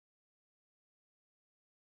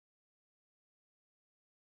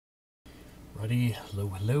Alrighty,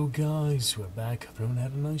 hello guys, we're back. Hope everyone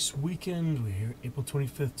had a nice weekend. We're here April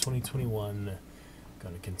 25th, 2021.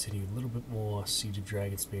 Gonna continue a little bit more Siege of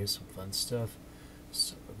Dragonspear, some fun stuff.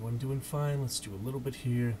 So everyone doing fine, let's do a little bit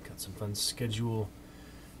here. Got some fun schedule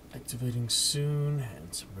activating soon,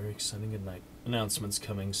 and some very exciting announcements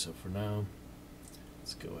coming. So for now,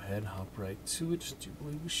 let's go ahead, hop right to it. Do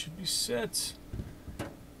believe we should be set. And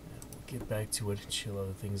we'll get back to it, chill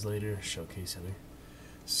other things later, showcase other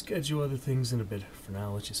schedule other things in a bit. For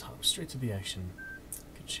now, let's just hop straight to the action.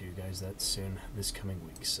 Could show you guys that soon, this coming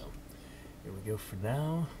week. So, here we go for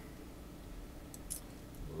now.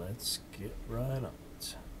 Let's get right on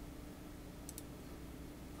it.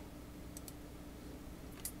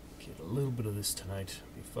 Get a little bit of this tonight.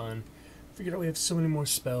 Be fun. Figured out we have so many more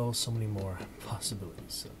spells, so many more possibilities.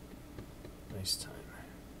 So, nice time.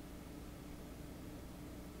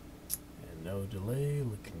 And no delay,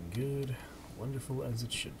 looking good. Wonderful as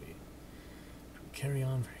it should be. We carry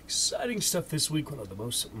on. Very exciting stuff this week. One of the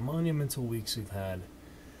most monumental weeks we've had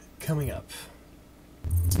coming up.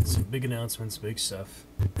 Some big announcements, big stuff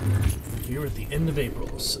here at the end of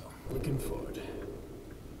April. So looking forward.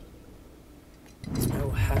 It's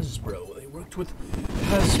now Hasbro. They worked with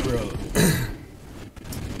Hasbro.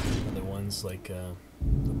 Other ones like the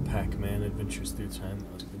Pac-Man Adventures Through Time.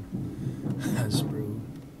 That was good. Hasbro.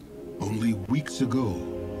 Only weeks ago,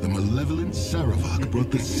 the malevolent Saravak brought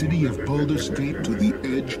the city of Baldur's Gate to the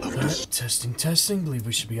edge of testing. Believe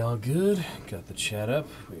we should be all good. Got the chat up.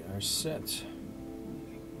 We are set.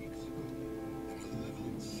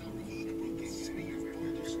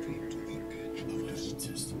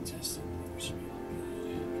 Testing. Believe we should be all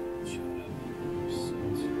good. Chat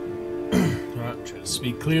up. Alright, try to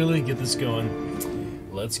speak clearly. Get this going.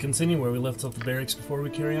 Let's continue where we left off the barracks before we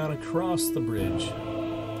carry on across the bridge.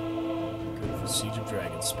 For Siege of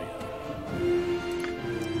Dragonspear.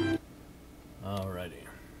 Alrighty.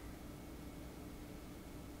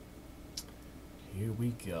 Here we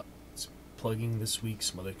go. It's plugging this week,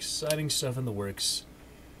 some other exciting stuff in the works.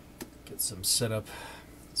 Get some setup.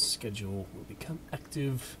 Schedule will become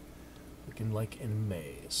active, looking like in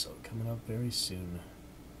May, so coming up very soon.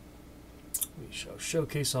 We shall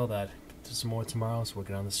showcase all that. Get to some more tomorrow, so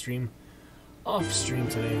working on the stream. Off stream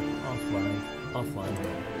today, offline.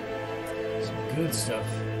 Some good stuff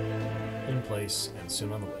in place and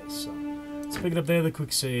soon on the way. So let's pick it up there, the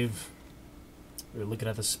quick save. We were looking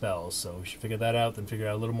at the spells, so we should figure that out, then figure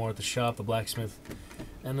out a little more at the shop, the blacksmith,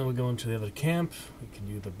 and then we'll go into the other camp. We can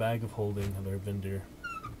do the bag of holding, another vendor.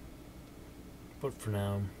 But for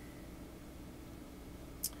now,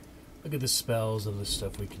 look at the spells of the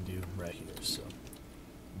stuff we can do right here. So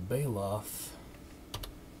Baloth,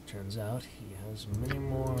 turns out he has many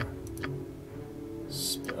more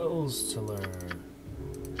spells to learn.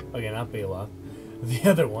 Okay, not Baloth. The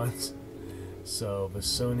other ones. So,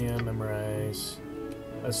 Vasonia, memorize.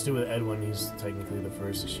 Let's do with Edwin. He's technically the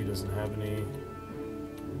first. She doesn't have any.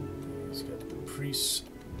 He's got the priest.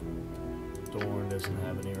 Dorn doesn't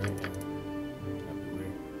have any right now. That'd be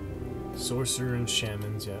weird. Sorcerer and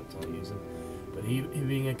shamans, yeah, don't use them. But he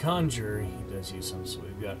being a conjurer, he does use them. So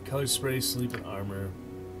we've got color spray, sleep, and armor.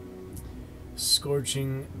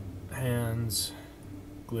 Scorching hands.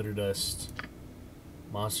 Glitter dust,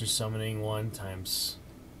 monster summoning 1 times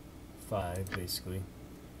 5, basically.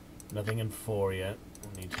 Nothing in 4 yet.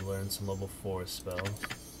 We'll need to learn some level 4 spells.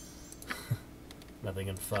 Nothing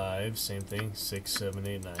in 5, same thing. 6, 7,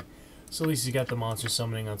 8, 9. So at least you got the monster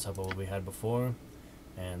summoning on top of what we had before,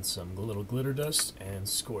 and some little glitter dust and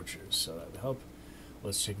scorchers. So that would help.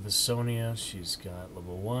 Let's check Vasonia. She's got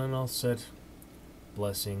level 1 all set.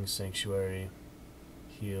 Blessing, sanctuary,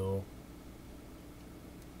 heal.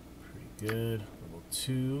 Good. Level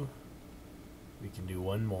 2. We can do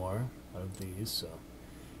 1 more out of these. So,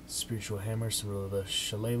 spiritual hammer, similar to the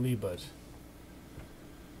shillelagh, but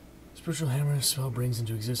spiritual hammer spell brings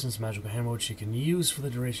into existence magical hammer, which you can use for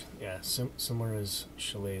the duration. Yeah, similar as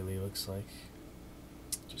shillelagh looks like.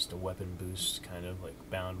 Just a weapon boost, kind of like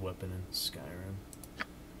bound weapon in Skyrim.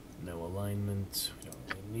 No alignment. We don't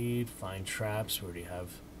really need. Find traps. We already have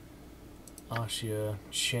Ashia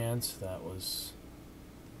chant. That was.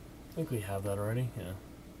 I think we have that already, yeah.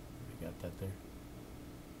 We got that there.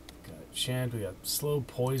 Got chant, we got slow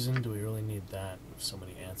poison. Do we really need that with so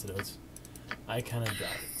many antidotes? I kind of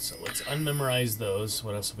doubt it. So let's unmemorize those.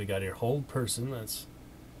 What else have we got here? Hold person, that's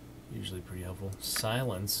usually pretty helpful.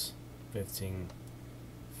 Silence, 15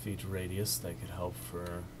 feet radius, that could help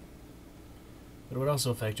for... But it would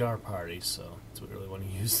also affect our party, so do we really want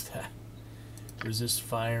to use that? Resist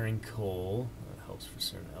fire and coal, that helps for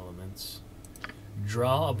certain elements.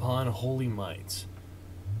 Draw upon holy might.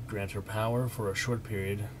 Grant her power for a short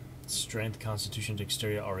period. Strength, Constitution,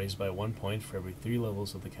 Dexterity are raised by 1 point for every 3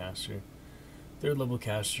 levels of the caster. Third level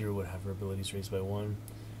caster would have her abilities raised by 1,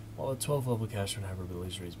 while a 12th level caster would have her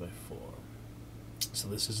abilities raised by 4. So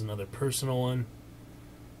this is another personal one.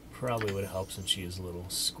 Probably would help since she is a little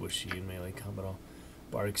squishy in melee combat.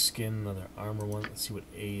 Bardic Skin, another armor one. Let's see what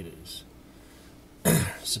 8 is.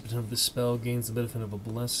 Recipient of the spell gains the benefit of a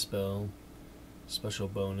blessed spell. Special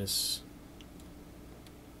bonus.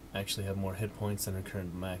 Actually have more hit points than her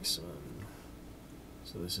current maximum.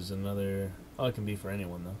 So this is another... Oh, it can be for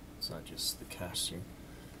anyone though. It's not just the caster.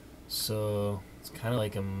 So it's kind of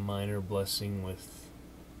like a minor blessing with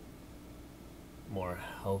more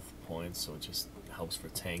health points, so it just helps for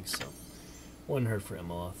tanks. So wouldn't hurt for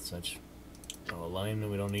Imaloth, such. No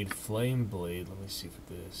alignment. We don't need Flame Blade. Let me see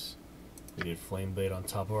for this. We need Flame Blade on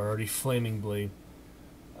top of our already Flaming Blade.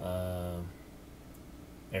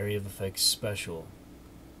 Area of effects special.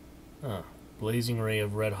 Huh. Blazing ray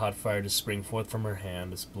of red hot fire to spring forth from her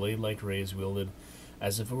hand. This blade-like ray is wielded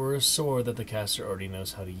as if it were a sword that the caster already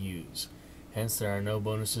knows how to use. Hence, there are no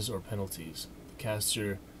bonuses or penalties. The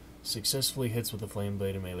caster successfully hits with the flame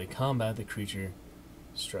blade in melee combat. The creature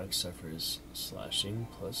struck suffers slashing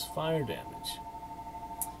plus fire damage.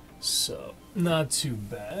 So, not too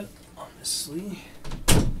bad, honestly.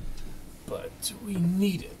 But do we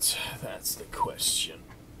need it? That's the question.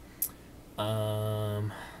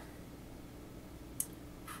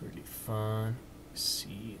 Pretty fun.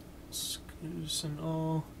 See, screws and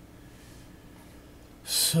all.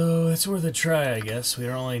 So it's worth a try, I guess. We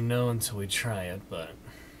don't really know until we try it, but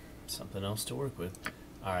something else to work with.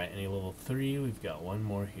 Alright, any level 3, we've got one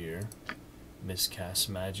more here. Miscast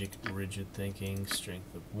Magic, Rigid Thinking,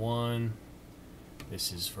 Strength of 1.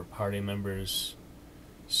 This is for party members.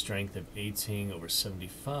 Strength of 18 over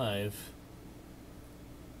 75.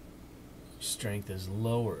 Strength is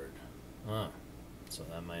lowered. Ah, so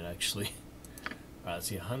that might actually... Alright, let's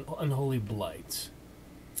see. Unholy Blight.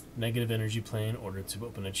 Negative energy plane, ordered to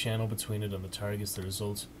open a channel between it and the targets. The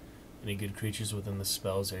result, any good creatures within the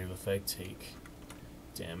spell's area of effect take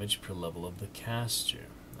damage per level of the caster.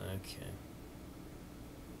 Okay.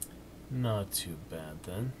 Not too bad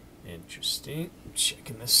then. Interesting.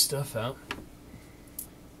 Checking this stuff out.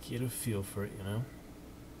 Get a feel for it, you know.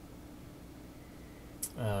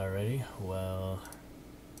 Alrighty, well...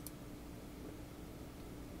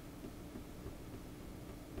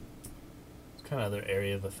 It's kind of their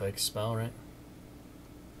area of effect spell, right?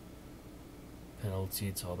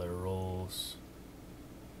 Penalty to all their rolls.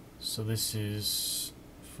 So this is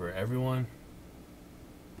for everyone.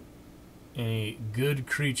 Any good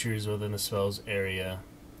creatures within the spell's area.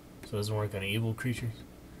 So it doesn't work on evil creatures.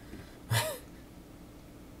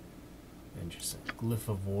 Interesting. Glyph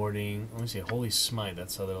of Warding. Let me see. Holy Smite.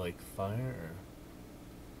 That's how they're like fire? Or...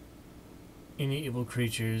 Any evil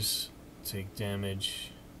creatures take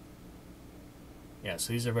damage. Yeah,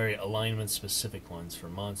 so these are very alignment specific ones for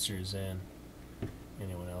monsters and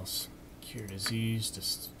anyone else. Cure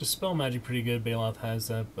Disease. Dispel Magic pretty good. Bailoff has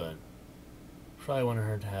that, but probably wanted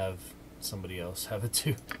her to have somebody else have it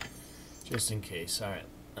too. Just in case. Alright.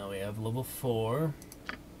 Now we have level 4.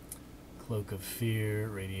 Cloak of Fear,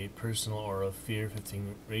 Radiate Personal Aura of Fear,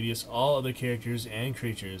 15 radius. All other characters and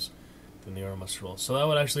creatures then the aura must roll. So that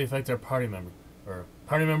would actually affect our party member. Or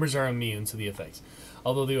party members are immune to the effects,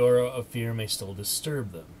 although the aura of fear may still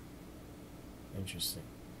disturb them. Interesting.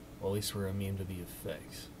 Well, at least we're immune to the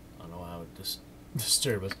effects. I don't know how it would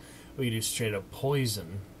disturb us. We could do straight up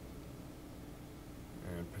poison.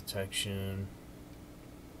 And protection.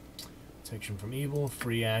 Protection from evil,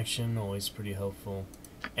 free action, always pretty helpful.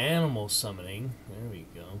 Animal summoning, there we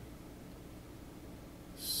go.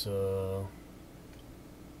 So,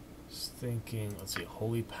 just thinking, let's see,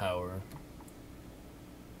 holy power.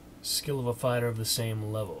 Skill of a fighter of the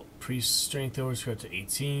same level. Priest's strength lowers her up to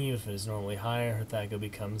 18. If it is normally higher, her Thaga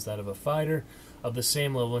becomes that of a fighter of the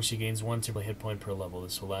same level, and she gains 1 temporary hit point per level.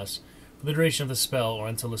 This will last for the duration of the spell or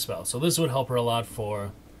until the spell. So this would help her a lot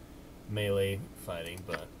for melee fighting,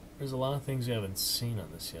 but there's a lot of things we haven't seen on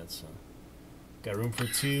this yet, so... Got room for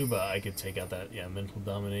 2, but I could take out that, yeah, mental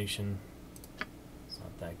domination. It's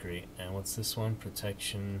not that great. And what's this one?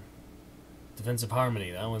 Protection. Defensive harmony.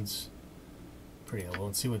 That one's pretty helpful.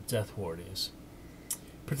 Let's see what Death Ward is.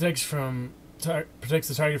 Protects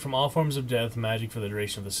the target from all forms of death, magic for the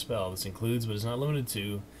duration of the spell. This includes, but is not limited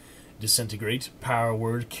to, Disintegrate, Power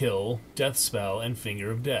Word, Kill, Death Spell, and Finger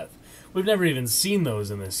of Death. We've never even seen those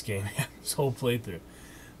in this game, this whole playthrough.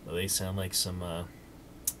 But they sound like some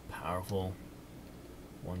powerful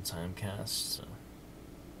one-time cast, so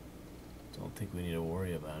don't think we need to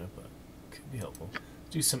worry about it, but it could be helpful.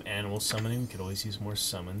 Do some animal summoning. We could always use more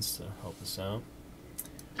summons to help us out.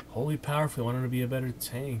 Holy powerful, I want her to be a better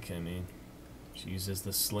tank, I mean. She uses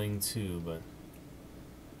the sling too, but...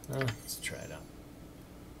 let's try it out.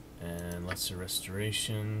 And lesser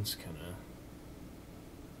restorations, kind of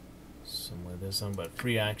similar to this one, but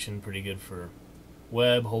free action, pretty good for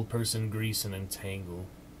web, hold person, grease, and entangle.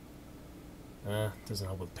 Doesn't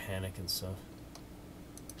help with panic and stuff.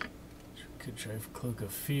 Could try for Cloak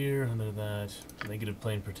of Fear, under that. Negative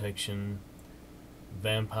plane protection.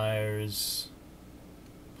 Vampires.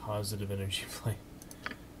 Positive energy plane.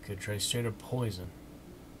 Could try straight up poison.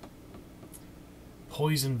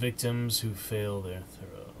 Poison victims who fail their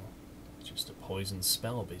throw. Just a poison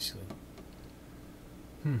spell, basically.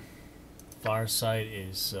 Far sight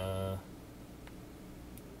is,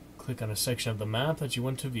 click on a section of the map that you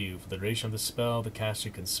want to view. For the duration of the spell, the caster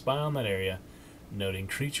can spy on that area, noting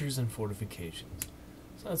creatures and fortifications.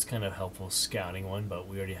 So that's kind of helpful scouting one, but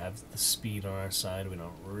we already have the speed on our side. We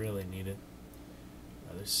don't really need it.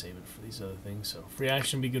 Rather save it for these other things. So free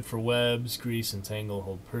action be good for webs, grease, entangle,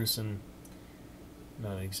 hold person.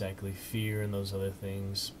 Not exactly fear and those other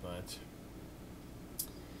things, but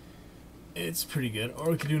it's pretty good.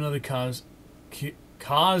 Or we could do another cause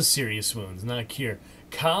serious wounds, not cure.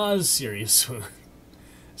 Cause serious wounds.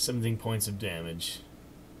 17 points of damage.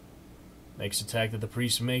 Next attack that the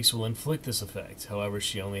priest makes will inflict this effect. However,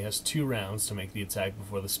 she only has 2 rounds to make the attack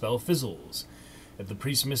before the spell fizzles. If the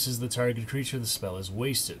priest misses the target creature, the spell is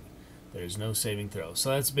wasted. There is no saving throw. So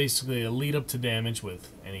that's basically a lead up to damage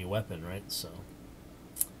with any weapon, right? So,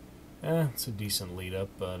 it's a decent lead up,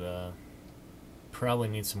 but probably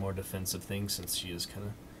needs some more defensive things since she is kind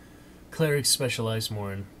of clerics specialize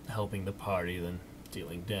more in helping the party than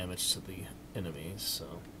dealing damage to the enemies.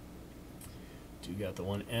 So. Do got the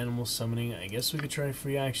one animal summoning. I guess we could try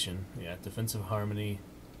free action. Yeah, defensive harmony.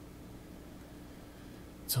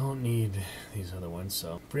 Don't need these other ones,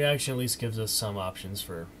 so free action at least gives us some options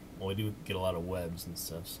for. Well, we do get a lot of webs and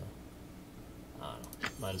stuff, so I don't know.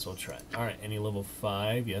 Might as well try it. All right, any level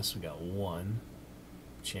 5? Yes, we got 1.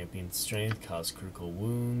 Champion strength, cause critical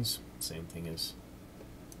wounds. Same thing as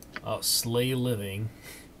slay living.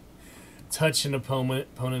 Touch an opponent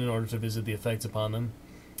in order to visit the effect upon them.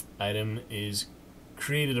 Item is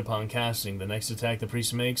created upon casting. The next attack the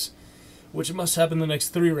priest makes, which must happen the next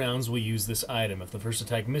 3 rounds, will use this item. If the first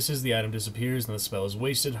attack misses, the item disappears and the spell is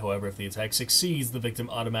wasted. However, if the attack succeeds, the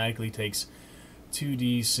victim automatically takes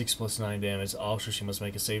 2d6 plus 9 damage. Also, she must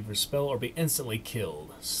make a save for spell or be instantly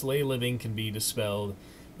killed. Slay living can be dispelled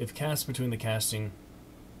if cast between the casting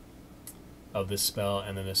of this spell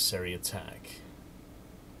and the necessary attack.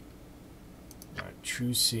 Alright,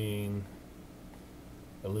 true seeing.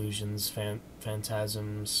 Illusions,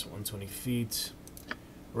 phantasms, 120 feet.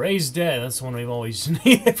 Raised dead, that's the one we've always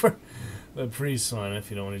needed for the priest one,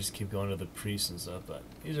 if you don't want to just keep going to the priest and stuff. But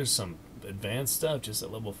these are some advanced stuff just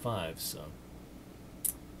at level 5, so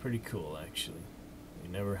pretty cool actually. We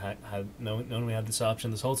never known we had this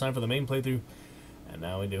option this whole time for the main playthrough, and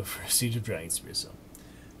now we do it for Siege of Dragonspear, so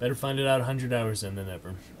better find it out 100 hours in than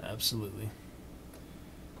ever. Absolutely.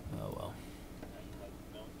 Oh well.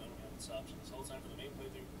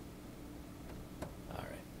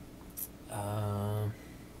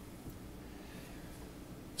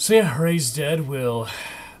 So yeah, Raised Dead will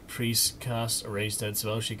priest cast a Raised Dead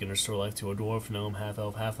spell. She can restore life to a dwarf, gnome,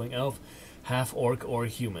 half-elf, halfling, elf, half-orc, or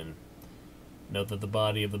human. Note that the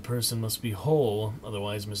body of the person must be whole,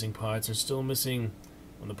 otherwise missing parts are still missing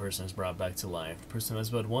when the person is brought back to life. The person has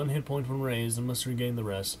but 1 hit point when raised and must regain the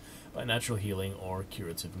rest by natural healing or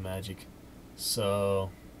curative magic. So,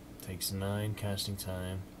 takes 9 casting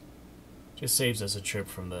time. Just saves us a trip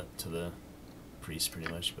from to the priest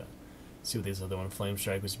pretty much, but see what this other one. Flame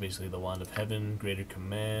Strike was basically the Wand of Heaven, Greater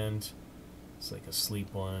Command. It's like a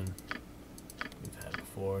sleep one we've had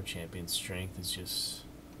before. Champion Strength is just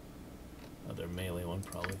another melee one,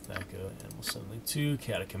 probably Thaco. Animal Summoning 2.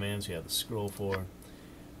 Chaotic Commands we have the scroll for.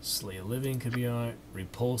 Slay a Living could be art.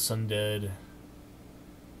 Repulse Undead.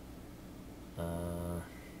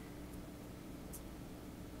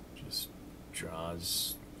 Just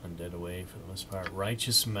draws undead away for the most part.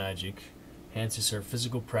 Righteous Magic enhances her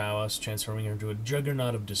physical prowess, transforming her into a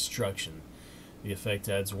juggernaut of destruction. The effect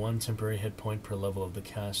adds 1 temporary hit point per level of the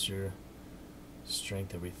caster.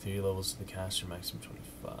 Strength every 3 levels of the caster, maximum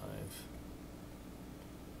 25.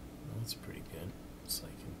 That's pretty good. It's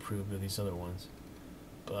like improved to these other ones.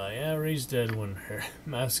 But yeah, Raised Dead when her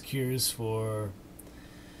mass cures for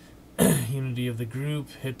unity of the group,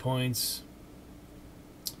 hit points.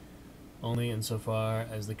 Only insofar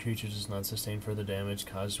as the creature does not sustain further damage,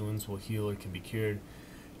 caused wounds will heal or can be cured,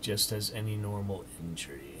 just as any normal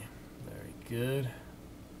injury. Very good.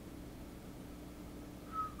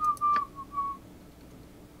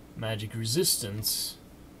 magic resistance.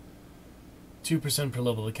 2% per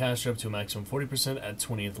level of the caster up to a maximum 40% at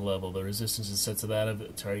 20th level. The resistance is set to that of a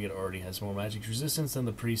target already has more magic resistance than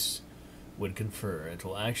the priest would confer. It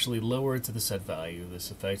will actually lower it to the set value.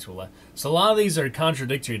 This effect will... So a lot of these are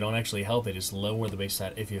contradictory, don't actually help. They just lower the base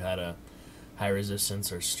stat if you had a high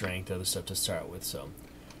resistance or strength or other stuff to start with. So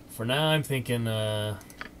for now I'm thinking... I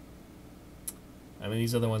mean,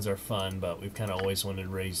 these other ones are fun, but we've kind of always wanted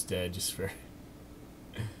Raised Dead just for...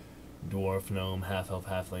 Dwarf, Gnome, Half-Elf,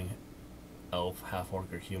 Halfling... Elf,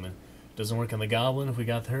 half-orc, or human. Doesn't work on the goblin if we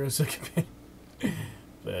got the Heroic.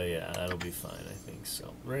 But yeah, that'll be fine, I think.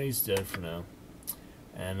 So, Raised Dead for now.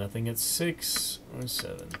 And nothing at 6 or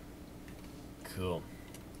 7. Cool.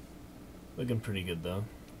 Looking pretty good, though.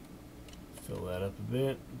 Fill that up a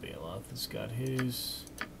bit. Bailoff has got his.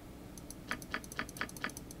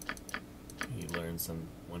 He learns them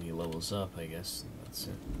when he levels up, I guess. And that's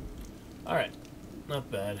it. Alright.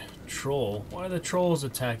 Not bad. Troll. Why are the trolls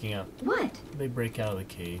attacking out? What? They break out of the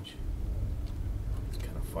cage. It's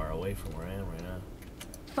kind of far away from where I am right now.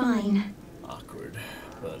 Fine. Awkward.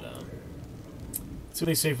 But, let's see what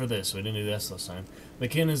they say for this. We didn't do this last time. The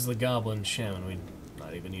kin is the goblin shaman we're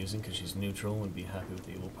not even using because she's neutral and would be happy with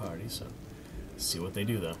the evil party, so let's see what they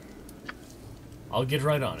do, though. I'll get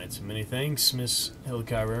right on it. Many thanks, Miss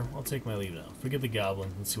Hillcarver. I'll take my leave now. Forget the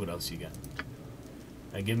goblin and see what else you got.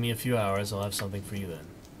 Now give me a few hours, I'll have something for you then.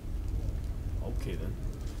 Okay then.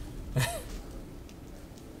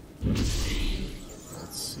 Let's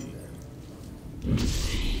see.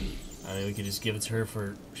 I mean, we could just give it to her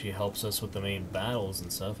for she helps us with the main battles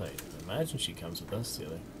and stuff. I imagine she comes with us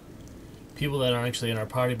together. People that aren't actually in our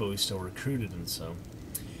party, but we still recruited and so.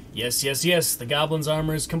 Yes, yes, yes, the goblin's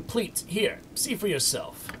armor is complete. Here, see for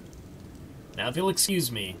yourself. Now if you'll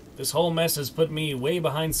excuse me, this whole mess has put me way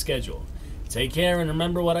behind schedule. Take care and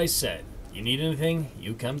remember what I said. You need anything,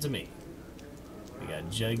 you come to me. We got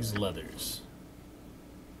Jeg's Leathers.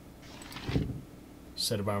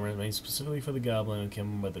 Set of armor made specifically for the goblin and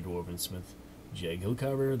came by the dwarven smith Jeg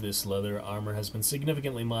Hillcarver. This leather armor has been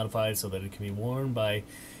significantly modified so that it can be worn by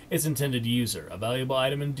its intended user. A valuable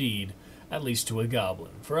item indeed, at least to a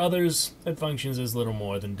goblin. For others, it functions as little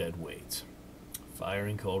more than dead weight. Fire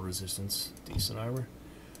and cold resistance. Decent armor.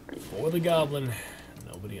 For the goblin,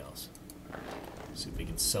 nobody else. See if we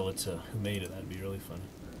can sell it to who made it. That'd be really funny.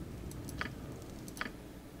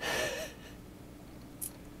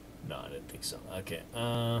 No, I didn't think so. Okay.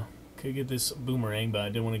 Could get this boomerang, but I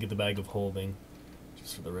didn't want to get the bag of holding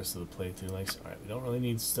just for the rest of the playthrough. Like, all right, we don't really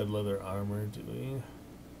need stud leather armor, do we?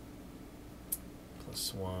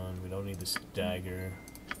 +1. We don't need this dagger.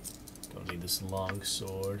 Don't need this long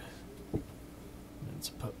sword. Let's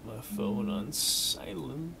put my phone on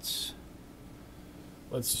silent.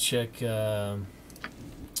 Let's check.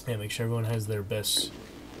 Yeah, make sure everyone has their best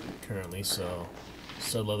currently. So,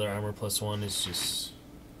 stud leather armor +1 is just.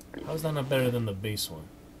 How is that not better than the base one?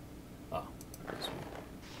 Oh,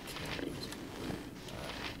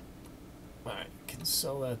 alright, can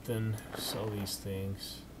sell that then. Sell these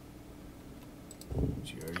things. Did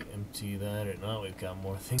you already empty that or not? We've got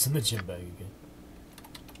more things in the gym bag again.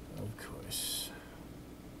 Of course.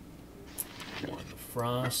 One to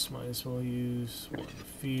frost, might as well use. One to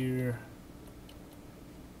fear.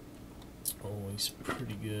 Always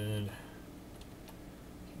pretty good.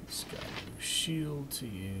 He's got a new shield to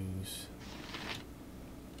use.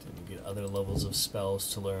 Didn't get other levels of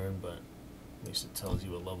spells to learn, but at least it tells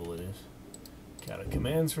you what level it is. Cat of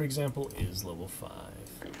Commands, for example, is level 5.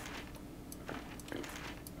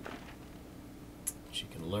 She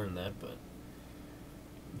can learn that, but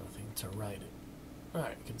nothing to write it.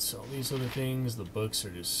 Alright, you can sell these other things. The books are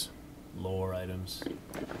just lore items.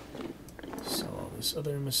 Sell all this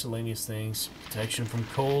other miscellaneous things. Protection from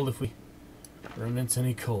cold if we run into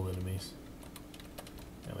any cold enemies.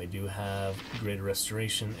 And we do have greater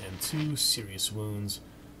restoration and 2 serious wounds.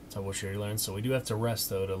 That's how we'll share learn. So we do have to rest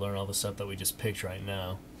though to learn all the stuff that we just picked right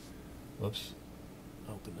now. Whoops.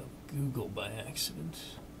 Opened up Google by accident.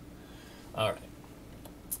 Alright.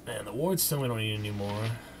 And the wardstone we don't need anymore.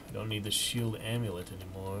 We don't need the shield amulet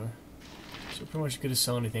anymore. So pretty much good to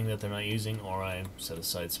sell anything that they're not using or I set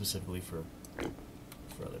aside specifically for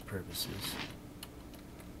other purposes.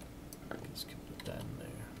 I guess we can put that in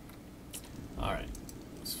there. Alright.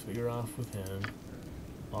 Let's figure off with him.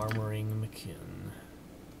 Armoring McKinn.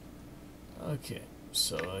 Okay.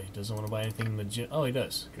 So he doesn't want to buy anything in the gym. Oh, he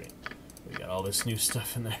does. Great. We got all this new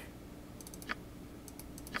stuff in there.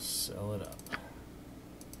 Sell it up.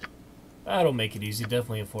 That'll make it easy.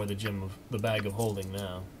 Definitely afford the bag of holding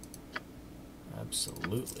now.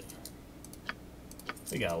 Absolutely.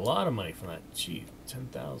 We got a lot of money from that. Gee,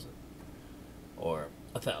 10,000. Or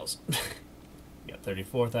 1,000. We got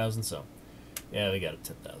 34,000, so yeah, we got a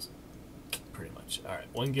 10,000. Pretty much. Alright,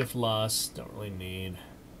 one gift lost. Don't really need.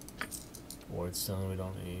 Wardstone we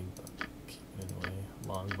don't need, but keep it anyway.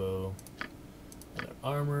 Longbow. Other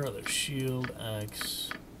armor, other shield, axe,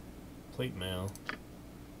 plate mail.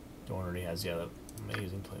 Dorn already has, yeah, that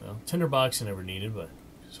amazing plate mail. Tinderbox I never needed, but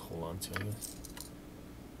just hold on to it.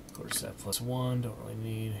 Quarterstaff +1, don't really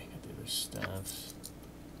need. Got the other staffs.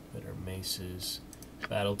 Better maces.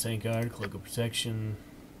 Battle tank guard, cloak of protection.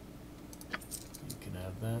 You can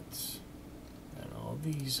have that. And all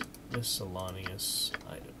these miscellaneous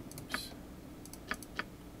items.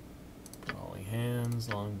 Brawling hands,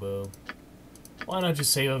 longbow. Why not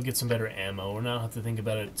just save up, get some better ammo? We're not have to think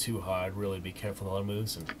about it too hard. Really be careful with a lot of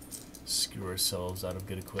moves and screw ourselves out of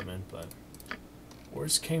good equipment. But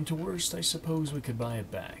worst came to worst, I suppose we could buy it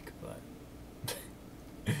back. But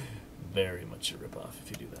very much a ripoff if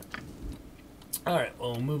you do that. Alright,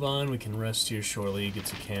 well, we'll move on. We can rest here shortly, get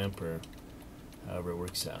to camp, or however it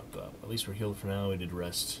works out. But at least we're healed for now. We did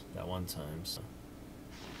rest that one time, so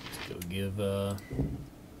let's go give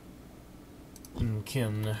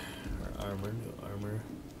Kim her armor, new armor.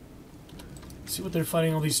 See what they're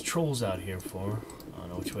fighting all these trolls out here for. I don't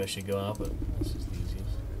know which way I should go out, but this is the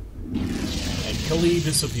easiest. And Khalid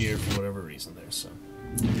disappeared for whatever reason there, so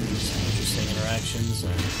some interesting interactions,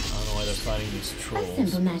 and I don't know why they're fighting these trolls. A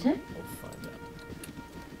simple matter. We'll find out.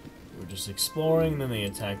 We're just exploring, then they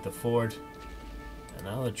attack the fort, and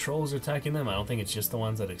now the trolls are attacking them. I don't think it's just the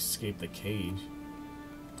ones that escaped the cage.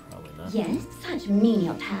 Probably not. Yes, such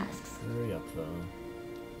menial tasks. Hurry up, though.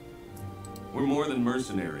 We're more than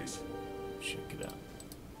mercenaries. Check it out.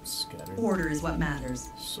 Scattered. Order is what matters.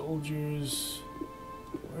 Soldiers.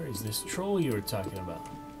 Where is this troll you were talking about?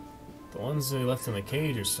 The ones they left in the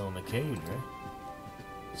cage are still in the cage, right?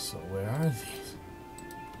 So where are these?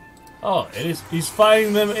 Oh, it is. He's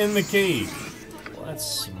fighting them in the cage. Well, that's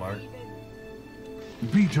smart.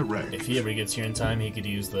 Beta Rex. If he ever gets here in time, he could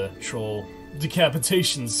use the troll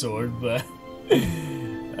decapitation sword, but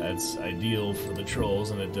that's ideal for the trolls,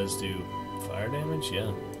 and it does do fire damage.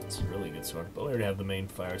 Yeah, it's a really good sword. But we already have the main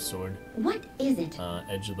fire sword. What is it?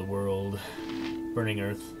 Edge of the World, Burning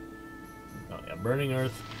Earth. Oh yeah, Burning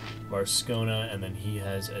Earth, Varscona, and then he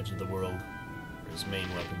has Edge of the World, or his main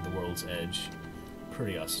weapon, the World's Edge.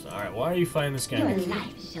 Pretty awesome. All right, why are you fighting this guy? Your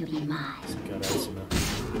life shall be mine. God, that's enough.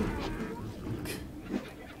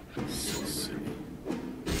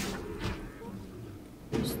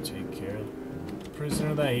 Just take care of the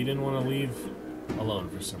prisoner that he didn't want to leave alone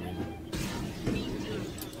for some reason.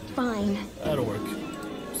 Fine. That'll work.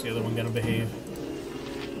 Is the other one gonna behave?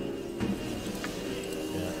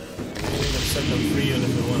 Yeah. We would have set them free even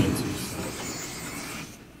if we wanted to. So.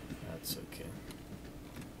 That's okay.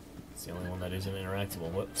 It's the only one that isn't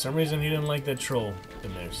interactable. But for some reason he didn't like that troll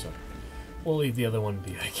in there, so we'll leave the other one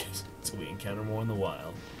be, I guess, until we encounter more in the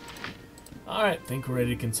wild. Alright, think we're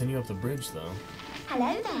ready to continue up the bridge, though.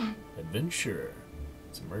 Hello there. Adventure.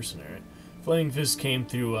 It's a mercenary. Flaming Fist came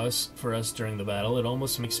through for us during the battle. It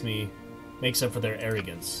almost makes up for their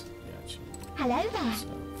arrogance. Gotcha. Hello there. So,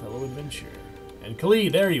 fellow adventurer. And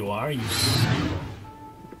Khalid, there you are. You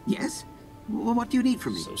Yes? What do you need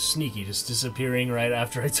from me? so sneaky, just disappearing right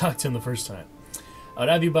after I talked to him the first time. I'd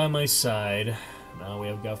have you by my side. Now we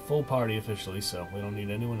have got full party officially, so we don't need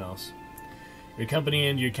anyone else. Your company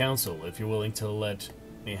and your counsel, if you're willing to let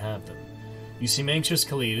me have them. You seem anxious,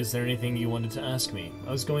 Khalid. Is there anything you wanted to ask me?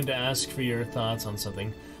 I was going to ask for your thoughts on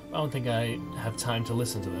something. I don't think I have time to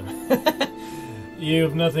listen to them. You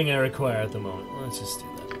have nothing I require at the moment. Let's just do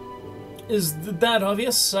that. Is that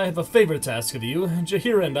obvious? I have a favor to ask of you.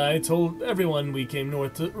 Jahira and I told everyone we came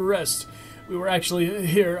north to rest. We were actually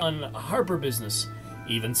here on Harper business.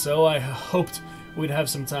 Even so, I hoped we'd have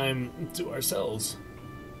some time to ourselves.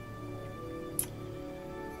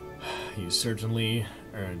 You certainly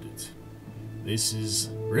earned it. This is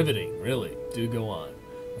riveting, really. Do go on.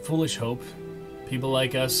 A foolish hope. People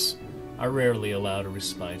like us are rarely allowed a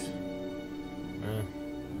respite.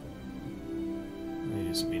 Maybe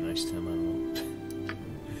just be nice to him, I don't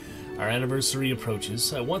know. Our anniversary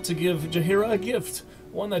approaches. I want to give Jahira a gift.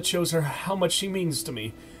 One that shows her how much she means to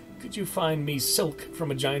me. Could you find me silk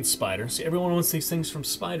from a giant spider? See, everyone wants these things from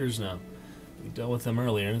spiders now. We dealt with them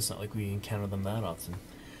earlier, and it's not like we encounter them that often.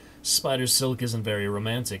 Spider silk isn't very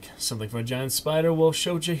romantic. Something from a giant spider will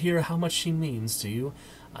show Jahira how much she means to you.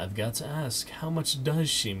 I've got to ask, how much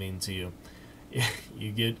does she mean to you?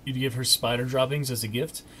 You'd give her spider droppings as a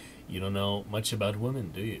gift? You don't know much about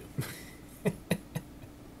women, do you?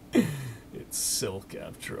 It's silk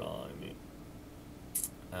after all, I mean.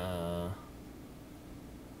 I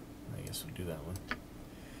guess we'll do that one.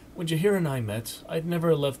 When Jahira and I met, I'd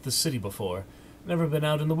never left the city before. Never been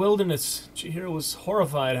out in the wilderness. Jahira was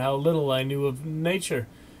horrified how little I knew of nature.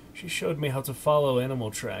 She showed me how to follow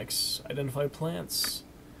animal tracks, identify plants.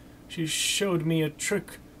 She showed me a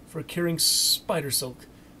trick for curing spider silk.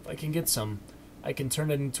 If I can get some, I can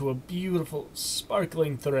turn it into a beautiful,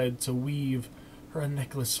 sparkling thread to weave her a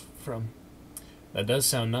necklace from. That does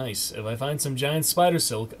sound nice. If I find some giant spider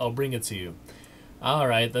silk, I'll bring it to you.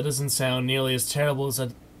 Alright, that doesn't sound nearly as terrible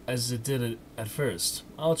as it did at first.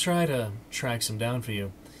 I'll try to track some down for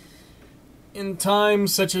you. In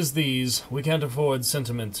times such as these, we can't afford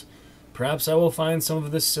sentiment. Perhaps I will find some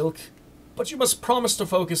of this silk, but you must promise to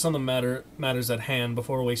focus on the matters at hand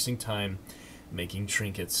before wasting time making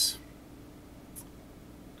trinkets.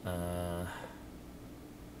 I don't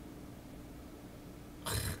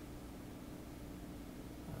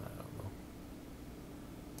know.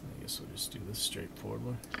 I guess we'll just do this straightforward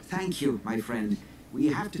one. Thank you, my friend. We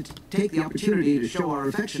have to take the opportunity to show our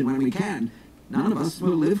affection when we can. None of us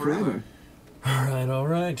will live forever. Alright,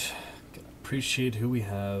 alright. Gotta appreciate who we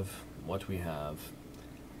have, what we have,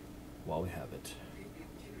 while we have it.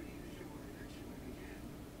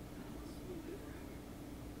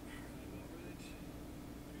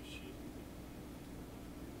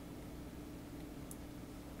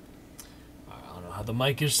 I don't know how the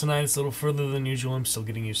mic is tonight. It's a little further than usual. I'm still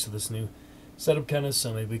getting used to this new setup kind of,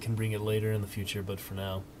 so maybe we can bring it later in the future, but for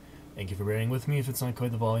now, thank you for bearing with me. If it's not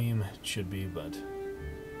quite the volume, it should be, but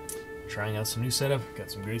trying out some new setup,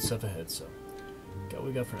 got some great stuff ahead, so got what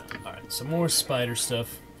we got for now. Alright, some more spider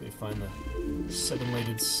stuff. We find the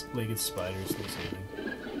seven-legged spiders, there's anything.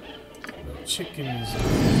 The chickens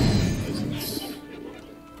and peasants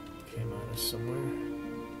came out of somewhere.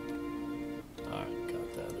 Alright,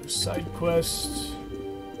 got that. There's side quests.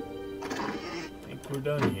 I think we're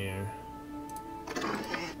done here.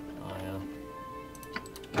 Oh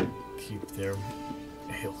yeah. Keep their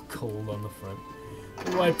ale cold on the front.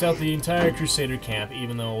 We wiped out the entire Crusader camp,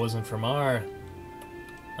 even though it wasn't from our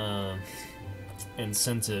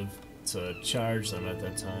incentive to charge them at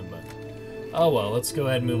that time, but oh well, let's go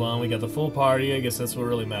ahead and move on. We got the full party, I guess that's what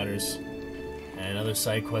really matters. And other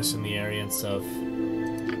side quests in the area and stuff.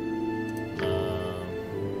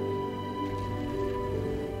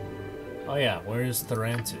 Oh yeah, where is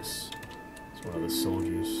Therantus? It's one of the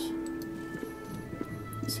soldiers.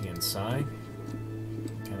 Is he inside?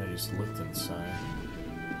 Kinda just looked inside.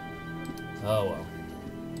 Oh well.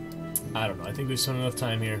 I don't know. I think we've spent enough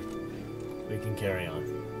time here. We can carry on.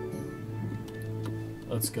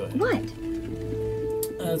 Let's go ahead. What?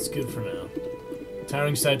 That's good for now.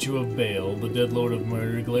 Towering statue of Baal, the dead lord of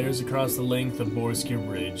murder, glares across the length of Borskir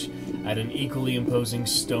Bridge at an equally imposing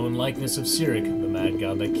stone likeness of Cyric, the mad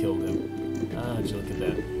god that killed him. Ah, did you look at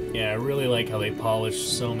that? Yeah, I really like how they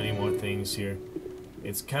polished so many more things here.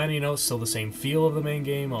 It's kind of, you know, still the same feel of the main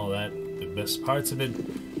game, all that, the best parts of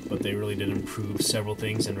it, but they really did improve several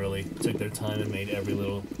things and really took their time and made every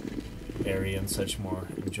little area and such more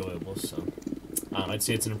enjoyable, so I'd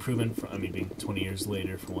say it's an improvement for, I mean, being 20 years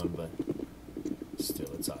later for one, but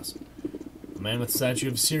still, it's awesome. A man with a statue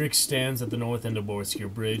of Cyric stands at the north end of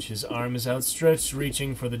Borskir Bridge. His arm is outstretched,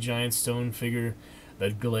 reaching for the giant stone figure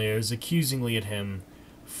that glares accusingly at him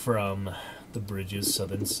from the bridge's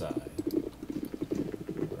southern side.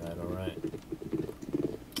 Alright.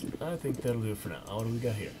 I think that'll do it for now. What do we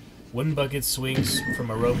got here? Wooden bucket swings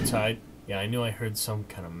from a rope tied. Yeah, I knew I heard some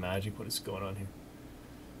kind of magic. What is going on here?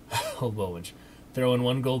 Hold Bowwinch. Throw in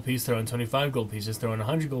 1 gold piece, throw in 25 gold pieces, throw in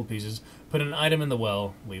 100 gold pieces, put an item in the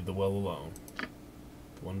well, leave the well alone.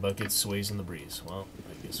 1 bucket sways in the breeze. Well,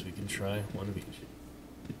 I guess we can try one of each.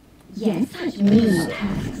 Yes, such mean So,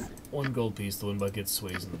 tasks. 1 gold piece, the 1 bucket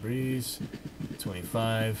sways in the breeze.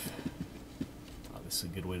 25. Obviously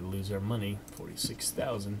a good way to lose our money.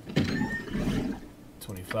 46,000.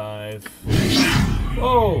 25.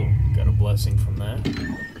 Oh! Got a blessing from that.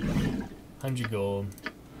 100 gold.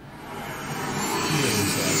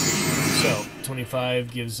 So,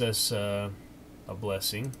 25 gives us a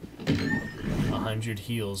blessing. 100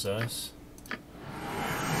 heals us.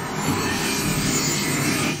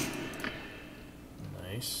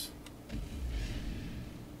 Nice.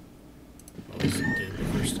 Well, as it did the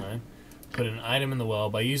first time. Put an item in the well.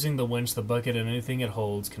 By using the winch, the bucket and anything it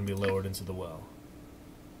holds can be lowered into the well.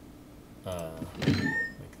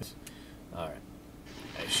 Like this. Alright.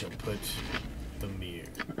 I shall put the mirror.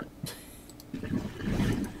 I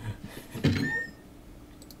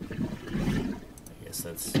guess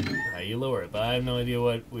that's how you lower it, but I have no idea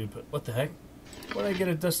what we put. What the heck? Where'd I get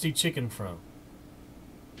a dusty chicken from?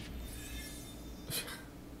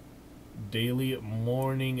 Daily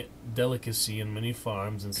morning delicacy in many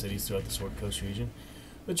farms and cities throughout the Sword Coast region.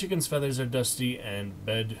 The chicken's feathers are dusty and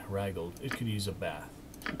bed-raggled. It could use a bath.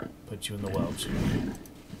 Put you in the well, chicken.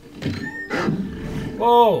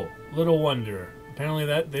 Whoa! Little wonder. Apparently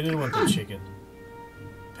they didn't want the chicken.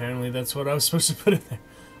 Apparently that's what I was supposed to put in there.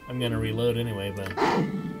 I'm gonna reload anyway, but...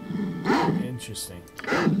 Interesting.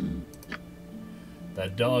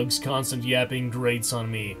 That dog's constant yapping grates on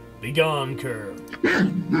me. Begone, cur.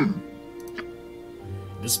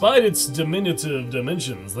 Despite its diminutive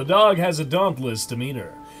dimensions, the dog has a dauntless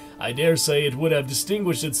demeanor. I dare say it would have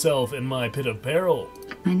distinguished itself in my pit of peril.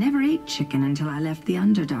 I never ate chicken until I left the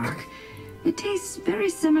Underdark. It tastes very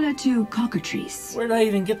similar to cockatrice. Where did I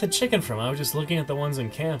even get the chicken from? I was just looking at the ones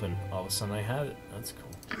in camp and all of a sudden I had it. That's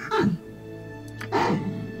cool.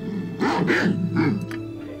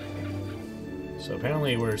 So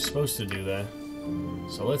apparently we're supposed to do that.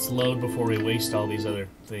 So let's load before we waste all these other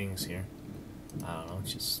things here. I don't know,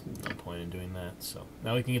 it's just no point in doing that. So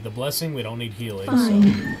now we can get the blessing. We don't need healing. So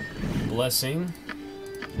blessing,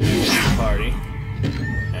 party,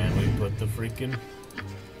 and we put the freaking.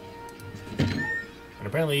 And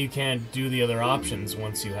apparently you can't do the other options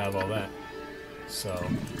once you have all that. So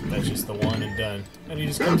that's just the one and done. And he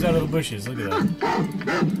just comes out of the bushes. Look at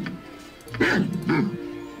that.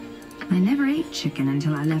 I never ate chicken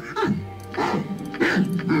until I left.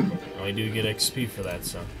 And we do get XP for that,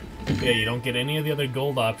 so. Yeah, you don't get any of the other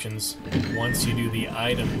gold options once you do the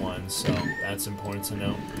item one, so that's important to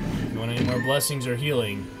know. If you want any more blessings or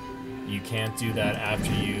healing, you can't do that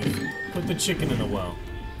after you put the chicken in the well.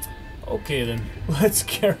 Okay then, let's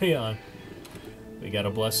carry on. We got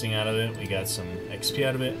a blessing out of it, we got some XP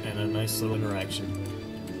out of it, and a nice little interaction.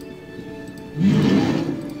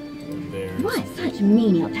 What such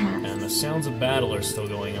menial tasks? And the sounds of battle are still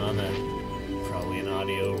going on. That probably an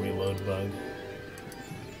audio reload bug.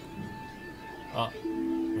 Ah,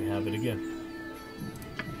 we have it again.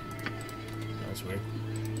 That's weird.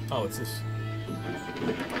 Oh, what's this?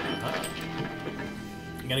 Ah.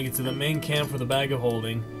 You gotta get to the main camp for the bag of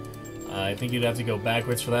holding. I think you'd have to go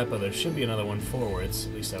backwards for that, but there should be another one forwards.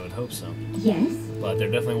 At least I would hope so. Yes? But there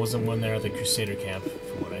definitely wasn't one there at the Crusader camp,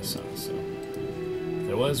 from what I saw, so...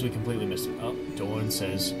 There was, we completely missed it. Oh, Dorn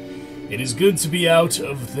says, "It is good to be out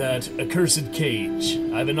of that accursed cage.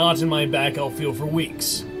 I've a knot in my back I'll feel for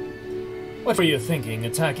weeks." What were you thinking,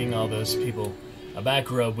 attacking all those people? A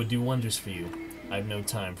back rub would do wonders for you. I've no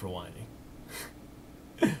time for whining.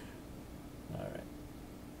 Alright.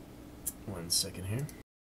 1 second here.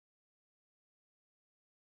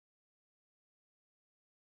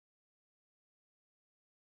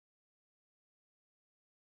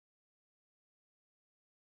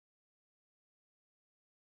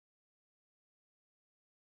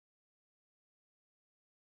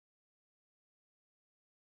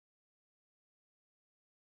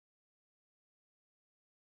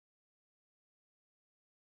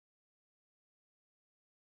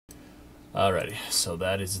 Alrighty, so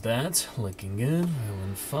that is that. Looking good,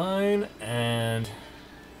 feeling fine, and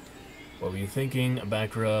what were you thinking? A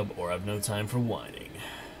back rub, or I've no time for whining?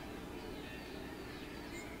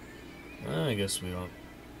 I guess we don't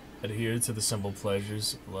adhere to the simple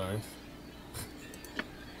pleasures of life.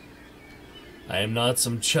 I am not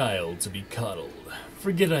some child to be coddled.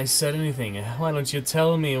 Forget I said anything. Why don't you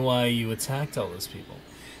tell me why you attacked all those people?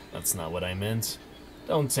 That's not what I meant.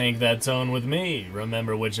 Don't take that tone with me.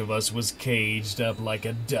 Remember which of us was caged up like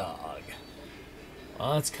a dog.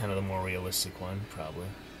 Well, that's kind of the more realistic one, probably.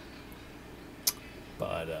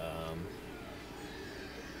 But,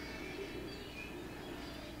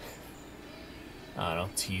 I don't know,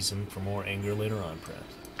 tease him for more anger later on,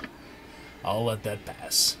 perhaps. I'll let that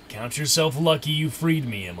pass. Count yourself lucky you freed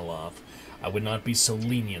me, Imaloff. I would not be so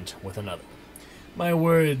lenient with another. My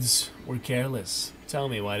words were careless. Tell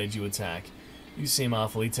me, why did you attack? You seem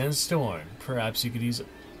awfully tense, Dorn. Perhaps you could use it.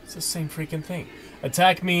 It's the same freaking thing.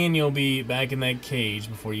 Attack me and you'll be back in that cage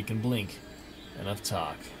before you can blink. Enough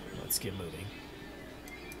talk. Let's get moving.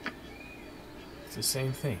 It's the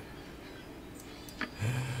same thing.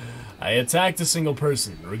 I attacked a single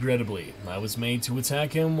person, regrettably. I was made to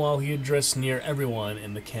attack him while he addressed near everyone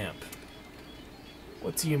in the camp.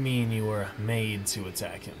 What do you mean you were made to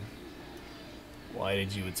attack him? Why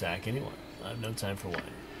did you attack anyone? I have no time for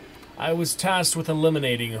whining. I was tasked with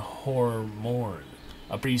eliminating Hormorn,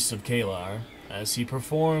 a priest of Kalar, as he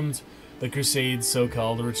performed the Crusade's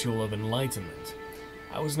so-called Ritual of Enlightenment.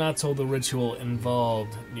 I was not told the ritual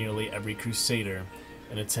involved nearly every Crusader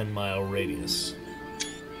in a 10-mile radius.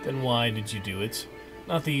 Then why did you do it?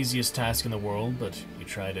 Not the easiest task in the world, but you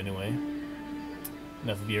tried anyway.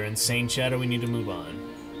 Enough of your insane chatter, we need to move on.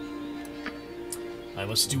 I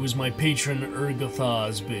must do as my patron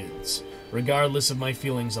Urgathaz bids, regardless of my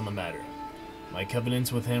feelings on the matter. My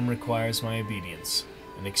covenant with him requires my obedience.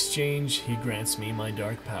 In exchange, he grants me my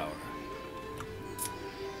dark power.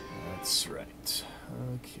 That's right.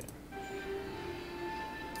 Okay.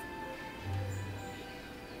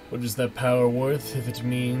 What is that power worth if it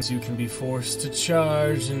means you can be forced to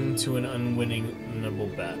charge into an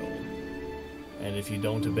unwinnable battle? And if you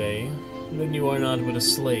don't obey, then you are not but a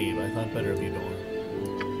slave. I thought better of you,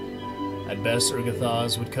 Dorn. At best,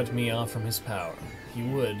 Urgathaz would cut me off from his power. He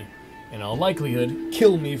would, in all likelihood,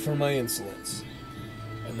 kill me for my insolence.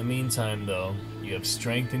 In the meantime, though, you have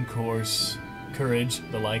strength and courage,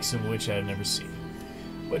 the likes of which I have never seen.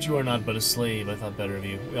 But you are not but a slave. I thought better of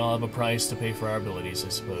you. We all have a price to pay for our abilities, I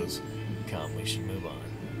suppose. Come, we should move on.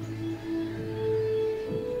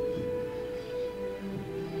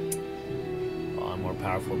 Well, I'm more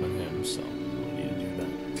powerful than him, so we need to do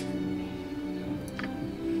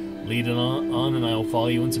that. Lead on, and I will follow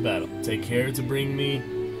you into battle. Take care to bring me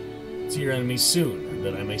to your enemies soon,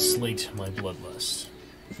 that I may slate my bloodlust.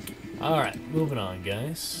 Alright, moving on,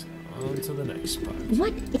 guys. On to the next part.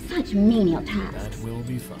 What is such menial task? That will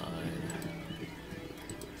be fine.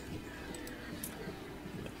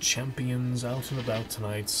 The champions out and about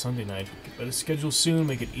tonight, Sunday night. Get better schedule soon,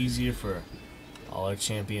 make it easier for all our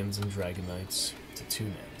champions and dragon knights to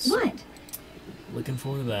tune in. What? Looking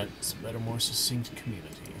forward to that. It's a better, more succinct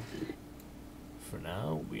community. For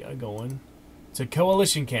now, we are going to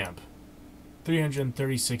Coalition Camp.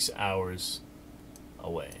 336 hours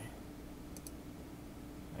away.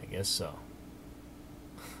 I guess so.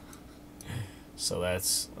 So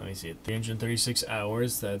that's, let me see it, 336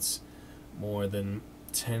 hours, that's more than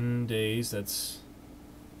 10 days, that's,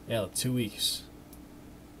 yeah, 2 weeks.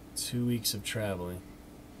 2 weeks of traveling.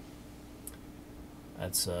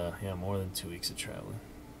 That's, yeah, more than 2 weeks of traveling.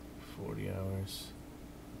 40 hours.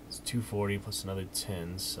 It's 240 plus another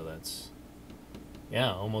 10, so that's,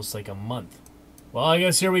 yeah, almost like a month. Well, I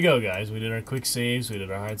guess here we go, guys. We did our quick saves, we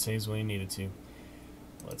did our hard saves when we needed to.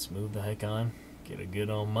 Let's move the heck on. Get a good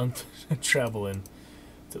old month traveling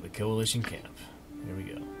to the Coalition Camp. Here we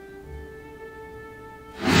go.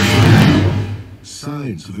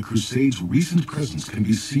 Signs of the Crusade's recent presence can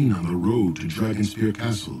be seen on the road to Dragonspear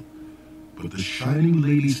Castle, but the Shining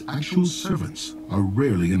Lady's actual servants are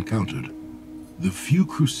rarely encountered. The few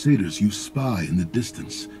Crusaders you spy in the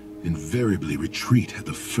distance invariably retreat at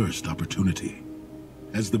the first opportunity.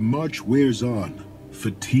 As the march wears on,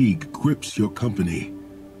 fatigue grips your company.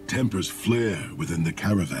 Tempers flare within the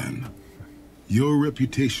caravan. Your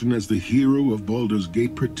reputation as the hero of Baldur's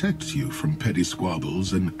Gate protects you from petty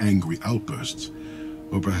squabbles and angry outbursts.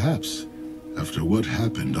 Or perhaps, after what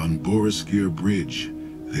happened on Boriskir Bridge,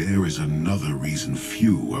 there is another reason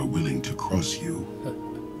few are willing to cross you.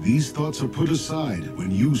 These thoughts are put aside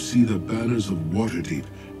when you see the banners of Waterdeep,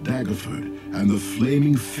 Daggerford, and the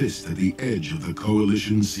Flaming Fist at the edge of the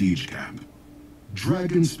Coalition siege camp.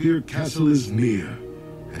 Dragonspear Castle is near,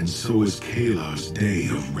 and so is Kalar's day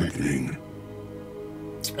of reckoning.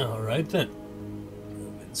 Alright then.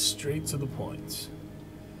 Moving straight to the point.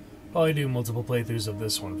 Probably do multiple playthroughs of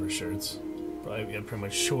this one for sure. It's probably pretty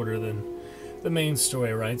much shorter than the main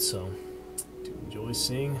story, right? So, do enjoy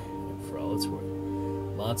seeing it for all it's worth.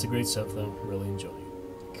 Lots of great stuff though. Really enjoy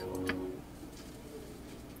it. Cool.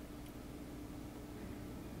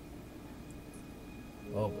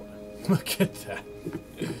 Oh boy. Look at that.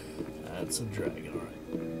 That's a dragon,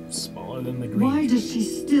 alright. Smaller than the green. Why does she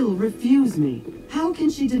still refuse me? How can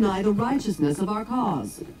she deny the righteousness of our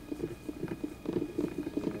cause?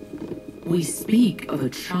 We speak of a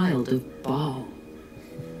child of Baal.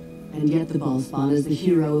 And yet the Ballspawn is the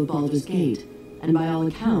hero of Baldur's Gate, and by all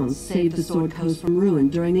accounts saved the Sword Coast from ruin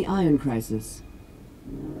during the Iron Crisis.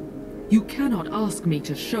 You cannot ask me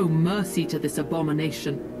to show mercy to this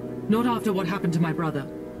abomination. Not after what happened to my brother.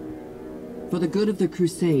 For the good of the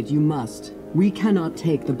Crusade, you must. We cannot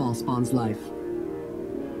take the Ballspawn's life.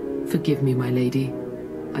 Forgive me, my lady.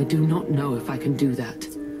 I do not know if I can do that.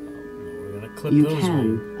 We're gonna clip You those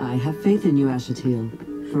can. one. I have faith in you, Ashatil.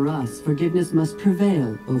 For us, forgiveness must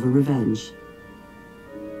prevail over revenge.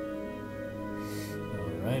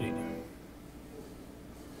 Alrighty.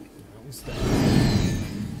 That was that.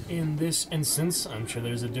 In this instance, I'm sure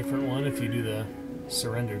there's a different one if you do the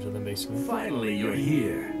surrender to them, basically. Finally, you're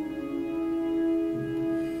here.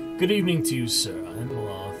 Good evening to you, sir. I'm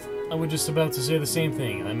Imloth. I was just about to say the same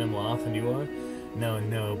thing. I'm Imloth, and you are?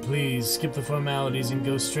 No, please, skip the formalities and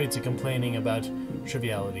go straight to complaining about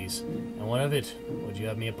trivialities. And what of it? Would you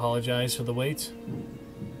have me apologize for the wait?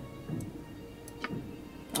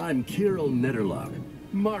 I'm Kirill Netterlock,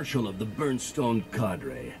 Marshal of the Burnstone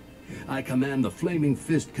Cadre. I command the Flaming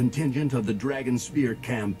Fist contingent of the Dragonspear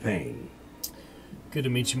campaign. Good to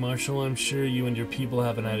meet you, Marshal. I'm sure you and your people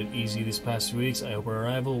haven't had it easy these past few weeks. I hope our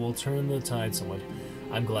arrival will turn the tide somewhat.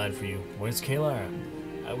 I'm glad for you. Where's Kalar?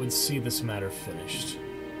 I would see this matter finished.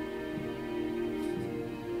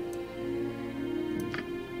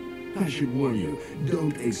 I should warn you,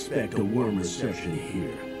 don't expect a warm reception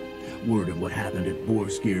here. Word of what happened at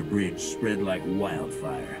Borskir Bridge spread like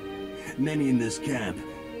wildfire. Many in this camp,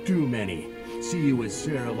 too many, see you as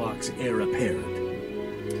Saravok's heir apparent.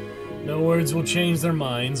 No words will change their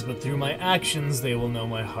minds, but through my actions they will know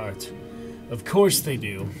my heart. Of course they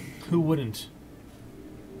do. Who wouldn't?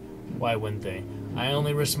 Why wouldn't they? I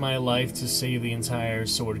only risked my life to save the entire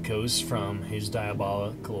Sword Coast from his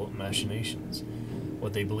diabolical machinations.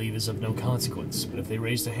 What they believe is of no consequence, but if they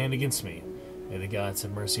raised a hand against me, may the gods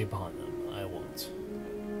have mercy upon them. I won't.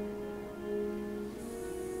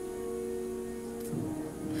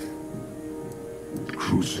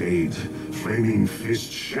 Crusades, Flaming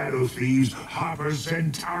Fist, Shadow Thieves, Harper's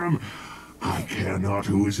Zentarum. I care not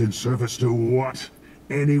who is in service to what.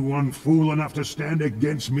 Anyone fool enough to stand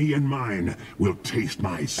against me and mine will taste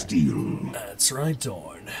my steel. That's right,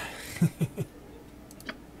 Dorn.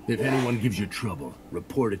 If anyone gives you trouble,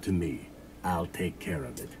 report it to me. I'll take care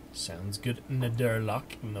of it. Sounds good,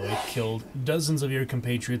 Nederlock, even though it killed dozens of your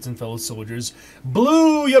compatriots and fellow soldiers.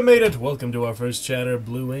 Blue, you made it! Welcome to our first chatter,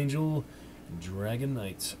 Blue Angel, Dragon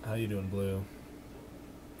Knight. How you doing, Blue?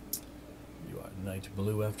 You are Knight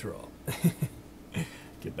Blue after all.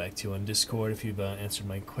 Get back to you on Discord if you've answered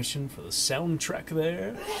my question for the soundtrack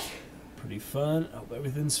there. Pretty fun. I hope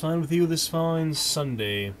everything's fine with you this fine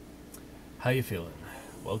Sunday. How you feeling?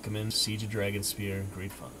 Welcome in Siege of Dragonspear.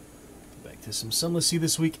 Great fun. Get back to some Sunless Sea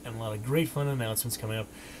this week and a lot of great fun announcements coming up.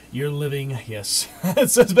 You're living, yes,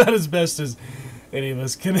 it's about as best as any of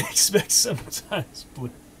us can expect sometimes.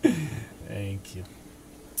 Thank you.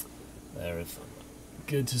 Very fun.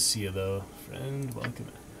 Good to see you though, friend. Welcome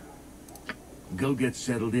in. Go get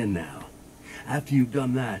settled in now. After you've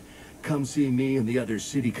done that, come see me and the other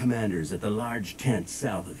city commanders at the large tent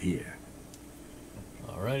south of here.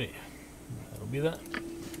 Alrighty. That'll be that.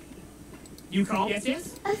 You call? Yes,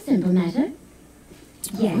 yes? A simple matter.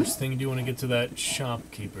 Yes. First thing, do you want to get to that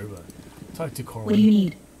shopkeeper, but talk to Corwin. What do you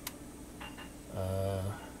need?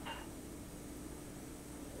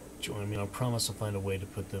 Join me. I'll promise I'll find a way to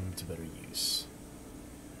put them to better use.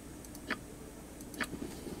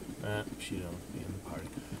 She don't be in the party.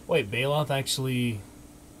 Wait, Bailoth actually...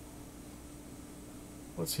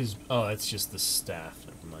 What's his... Oh, that's just the staff.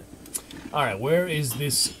 Never mind. Alright, where is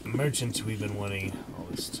this merchant we've been wanting all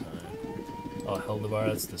this time? Oh, Heldevar,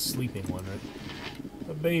 that's the sleeping one, right?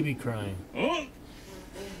 A baby crying. Oh!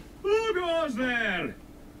 Who goes there?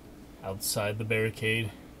 Outside the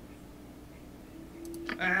barricade.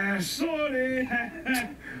 Sorry.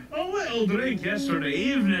 A little drink yesterday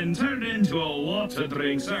evening turned into a lot of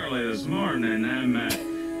drinks early this morning.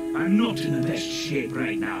 I'm not in the best shape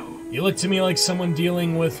right now. You look to me like someone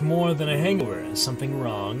dealing with more than a hangover. Is something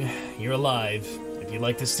wrong? You're alive. If you'd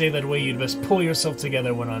like to stay that way, you'd best pull yourself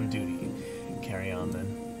together when on duty. Carry on,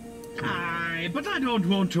 then. Aye, but I don't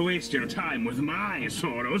want to waste your time with my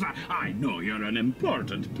sorrows. I know you're an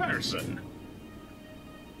important person.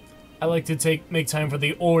 I like to make time for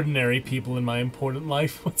the ordinary people in my important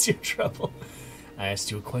life. What's your trouble? I asked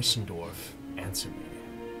you a question, dwarf. Answer me.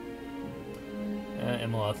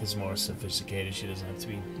 Emmeloth is more sophisticated. She doesn't have to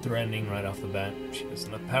be threatening right off the bat. She has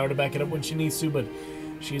enough power to back it up when she needs to, but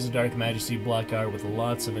she's a Dark Majesty Black Art with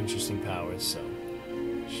lots of interesting powers, so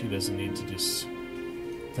she doesn't need to just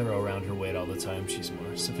throw around her weight all the time. She's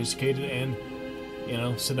more sophisticated and, you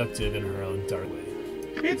know, seductive in her own dark way.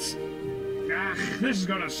 It's... this is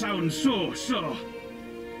gonna sound so...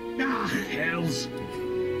 hells.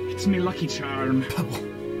 It's me lucky charm.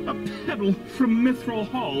 Pebble. A pebble from Mithril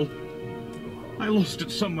Hall. I lost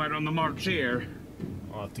it somewhere on the march here.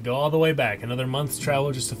 I'll have to go all the way back, another month's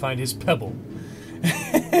travel just to find his pebble.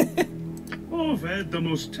 Oh, I've had the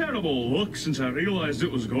most terrible luck since I realized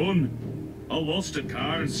it was gone. I lost at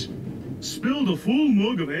cards. Spilled a full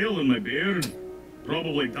mug of ale in my beard.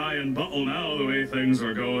 Probably dying bottle now the way things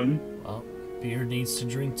are going. Well, beer needs to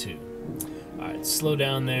drink too. Alright, slow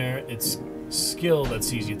down there. It's skill that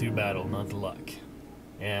sees you through battle, not the luck.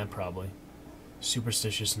 Yeah, probably.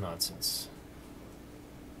 Superstitious nonsense.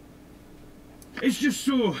 It's just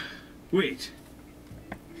so... Wait.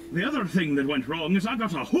 The other thing that went wrong is I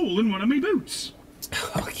got a hole in one of my boots.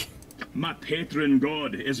 Okay. My patron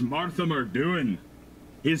god is Marthamer Duin.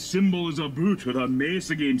 His symbol is a boot with a mace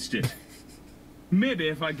against it. Maybe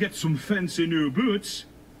if I get some fancy new boots,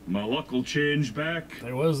 my luck will change back.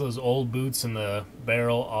 There was those old boots in the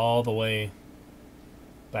barrel all the way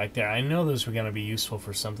back there. I know those were going to be useful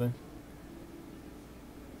for something.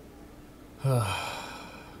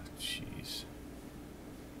 Jeez.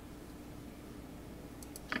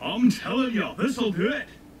 I'm telling you, this'll do it.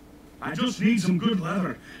 I just need some good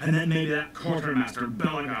leather, and then maybe that quartermaster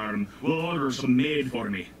Bellegarde will order some made for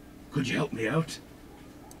me. Could you help me out?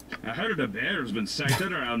 I heard a bear's been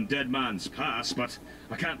sighted around Dead Man's Pass, but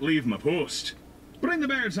I can't leave my post. Bring the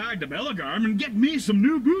bear's hide to Bellegarde and get me some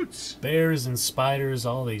new boots. Bears and spiders,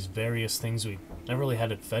 all these various things. We never really had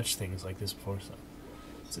to fetch things like this before, so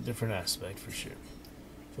it's a different aspect for sure.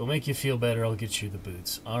 If it'll make you feel better, I'll get you the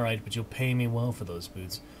boots. Alright, but you'll pay me well for those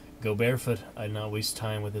boots. Go barefoot. I'd not waste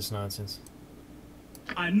time with this nonsense.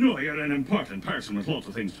 I know you're an important person with lots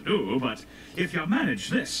of things to do, but if you manage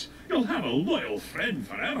this, you'll have a loyal friend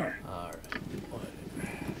forever. Alright, whatever.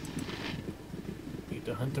 Need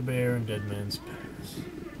to hunt a bear in Dead Man's Pass.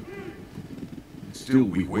 Still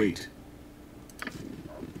we wait. Use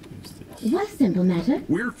this. What simple matter?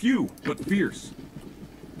 We're few, but fierce.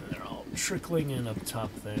 And they're all trickling in up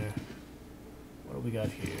top there. What do we got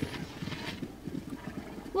here?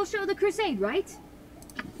 We'll show the crusade, right?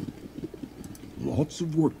 Lots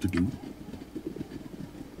of work to do.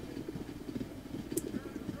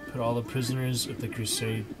 Put all the prisoners if the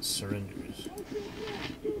crusade surrenders.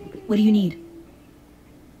 What do you need?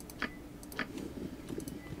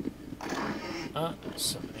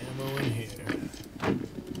 Some ammo in here. Yep.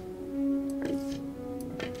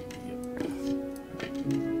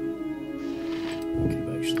 I could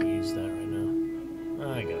actually use that right now.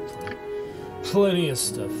 I got plenty. Plenty of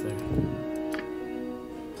stuff there.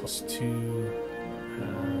 +2.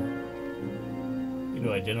 Need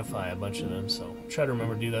to identify a bunch of them, so try to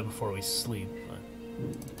remember to do that before we sleep. But,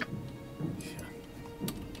 yeah.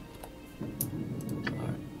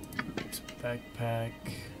 Alright. Backpack.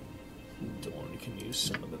 Dawn can use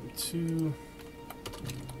some of them too.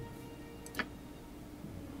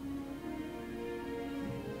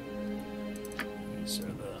 These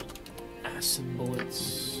are the acid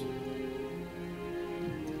bullets.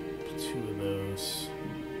 2 of those.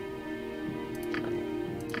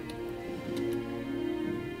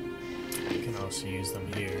 You can also use them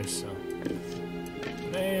here, so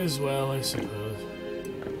may as well, I suppose.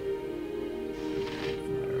 I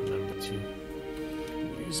remember to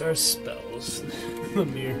use our spells. The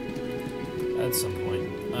mirror. At some point.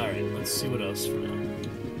 Alright, let's see what else for now.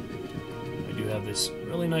 I do have this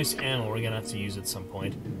really nice ammo we're gonna have to use at some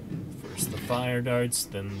point. First the fire darts,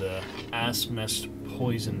 then the asp nest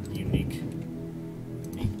poison unique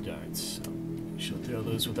darts. So we shall throw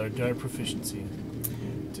those with our dart proficiency.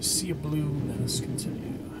 To see a blue, let us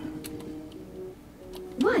continue.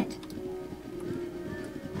 What?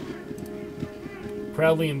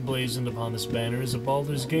 Proudly emblazoned upon this banner is a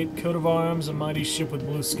Baldur's Gate coat of arms, a mighty ship with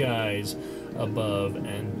blue skies above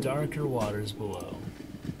and darker waters below.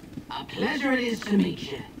 A pleasure it is to meet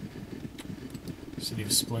you. City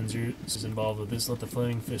of Splendor is involved with this. Let the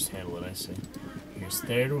Flaming Fist handle it, I say. Here's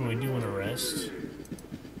third when we do an arrest.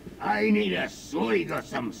 I need a swig of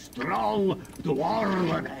some strong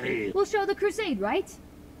dwarven ale. We'll show the crusade, right?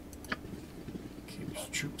 Keeps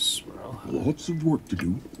troops morale. Lots of work to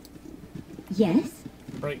do. Yes?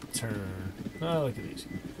 Right turn. Oh, look at these.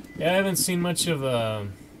 Yeah, I haven't seen much of, I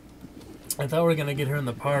thought we were gonna get her in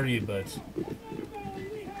the party, but,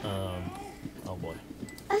 oh boy.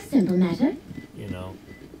 A simple matter. You know,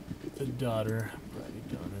 the daughter, bratty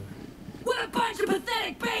daughter. What a bunch of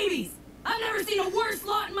pathetic babies! I've never seen a worse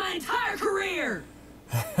lot in my entire career!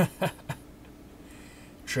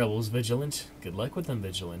 Trebles vigilant. Good luck with them,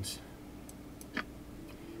 vigilant.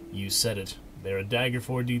 You said it. They're a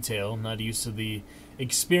Daggerford detail, not used to the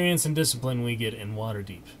experience and discipline we get in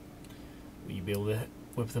Waterdeep. Will you be able to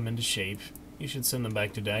whip them into shape? You should send them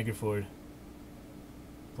back to Daggerford.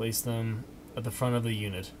 Place them at the front of the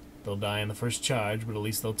unit. They'll die in the first charge, but at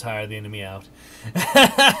least they'll tire the enemy out.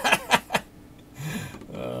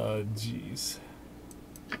 Oh, jeez.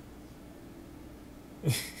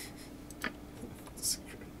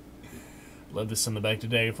 Love to send them back to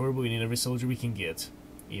Daggerford, but we need every soldier we can get,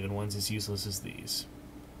 even ones as useless as these.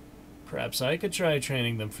 Perhaps I could try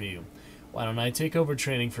training them for you. Why don't I take over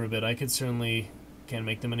training for a bit? I could certainly can't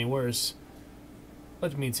make them any worse.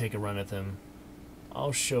 Let me take a run at them.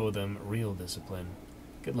 I'll show them real discipline.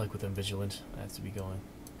 Good luck with them, Vigilant. I have to be going.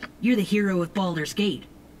 You're the hero of Baldur's Gate.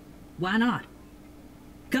 Why not?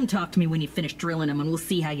 Come talk to me when you finish drilling them and we'll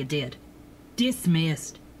see how you did.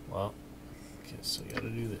 Dismissed. Well, okay, so we gotta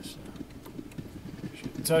do this now.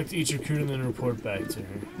 Talk to each recruit and then report back to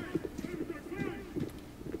her.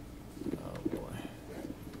 Oh boy.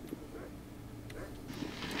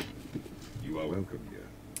 You are welcome here.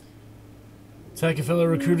 Attack a fellow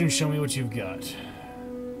recruit and show me what you've got.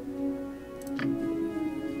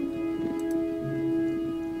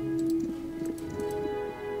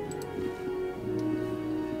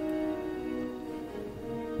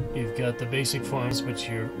 got the basic forms, but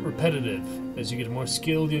you're repetitive. As you get more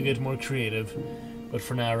skilled, you'll get more creative. But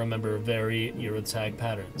for now, remember, vary your attack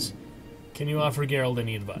patterns. Can you offer Geralt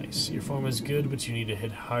any advice? Your form is good, but you need to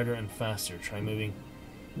hit harder and faster. Try moving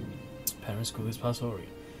patterns as quickly as possible.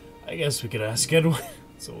 I guess we could ask Edwin.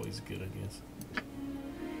 It's always good, I guess.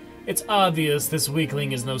 It's obvious this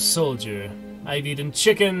weakling is no soldier. I've eaten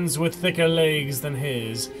chickens with thicker legs than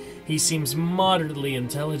his. He seems moderately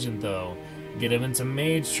intelligent, though. Get him into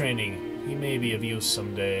mage training. He may be of use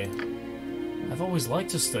someday. I've always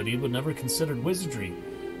liked to study, but never considered wizardry.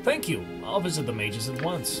 Thank you. I'll visit the mages at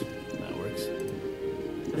once. That works.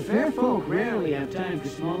 The fair folk rarely have time for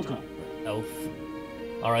small talk. Elf.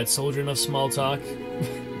 Alright, soldier, enough small talk.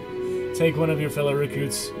 Take one of your fellow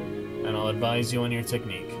recruits, and I'll advise you on your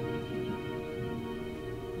technique.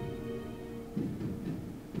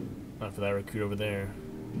 Not for that recruit over there.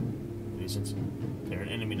 It isn't. They're an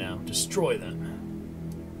enemy now. Destroy them.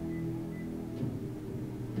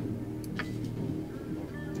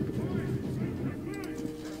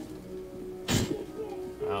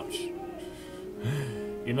 Ouch.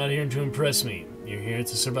 You're not here to impress me. You're here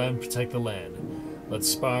to survive and protect the land. Let's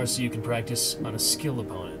spar so you can practice on a skilled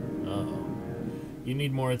opponent. Uh-oh. You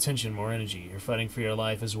need more attention, more energy. You're fighting for your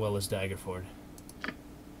life as well as Daggerford.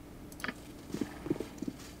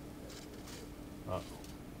 Uh-oh.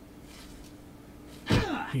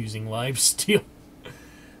 Using live steel.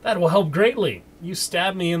 That will help greatly. You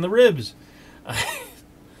stabbed me in the ribs.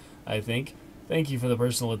 I think. Thank you for the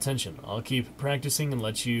personal attention. I'll keep practicing and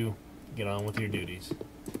let you get on with your duties.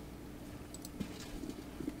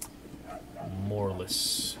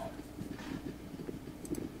 Morless.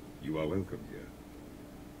 You are welcome here.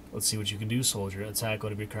 Let's see what you can do, soldier. Attack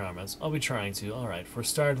one of your comrades. I'll be trying to. Alright, for a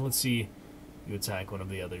start, let's see you attack one of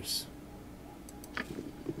the others.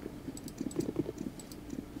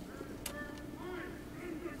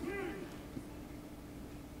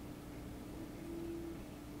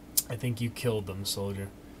 I think you killed them, soldier.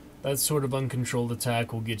 That sort of uncontrolled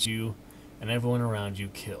attack will get you and everyone around you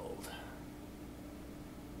killed.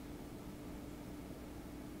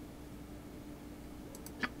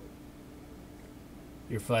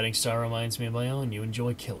 Your fighting style reminds me of my own. You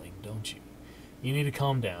enjoy killing, don't you? You need to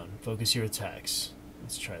calm down. Focus your attacks.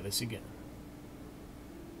 Let's try this again.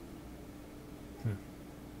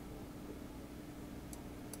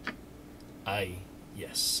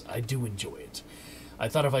 Yes, I do enjoy it. I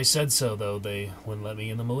thought if I said so, though, they wouldn't let me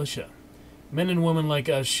in the militia. Men and women like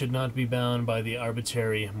us should not be bound by the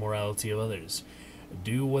arbitrary morality of others.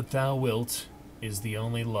 Do what thou wilt is the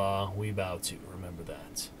only law we bow to. Remember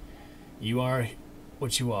that. You are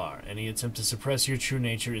what you are. Any attempt to suppress your true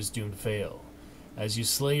nature is doomed to fail. As you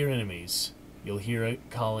slay your enemies, you'll hear a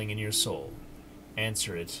calling in your soul.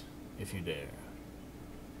 Answer it if you dare.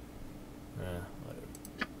 Whatever.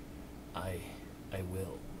 I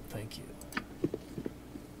will. Thank you.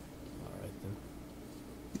 Alright then.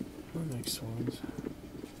 The next one's...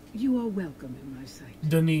 You are welcome in my sight.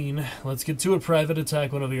 Danine, let's get to a private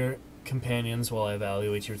attack one of your companions while I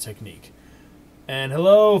evaluate your technique. And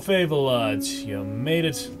hello, Favelot. You made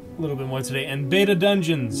it a little bit more today. And Beta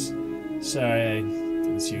Dungeons. Sorry, I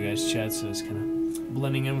didn't see you guys chat, so it's kind of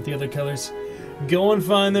blending in with the other colors. Go and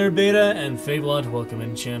find their Beta, and Favelot, welcome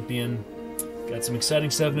in, champion. Got some exciting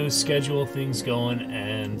stuff, new schedule, things going,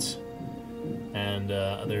 and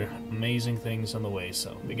other amazing things on the way.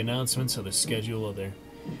 So, big announcements, other schedule, other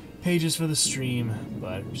pages for the stream,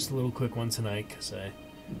 but just a little quick one tonight, because I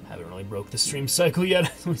haven't really broke the stream cycle yet.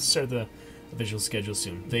 We start the official schedule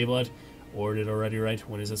soon. Favelot, ordered it already, right?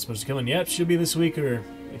 When is that supposed to come in? Yep, should be this week or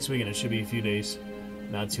next week, and it should be a few days.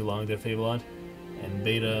 Not too long there, Favelot. And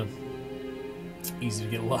Beta, easy to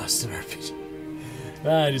get lost in RPG.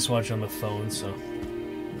 I just watch on the phone, so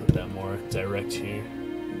put that more direct here.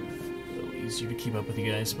 A little easier to keep up with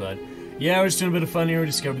you guys, but yeah, we're just doing a bit of fun here. We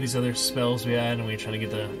discovered these other spells we had, and we were trying to get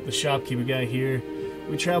the shopkeeper guy here.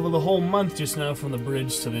 We traveled the whole month just now from the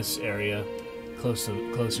bridge to this area, closer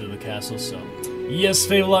to the castle, so yes,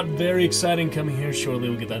 Favelot, very exciting coming here shortly.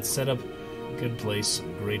 We'll get that set up. Good place,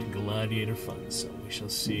 some great gladiator fun, so we shall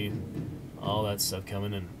see all that stuff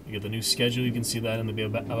coming in. You get the new schedule, you can see that in the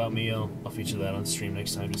About Me. I'll feature that on stream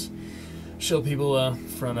next time. Just show people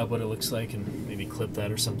front up what it looks like and maybe clip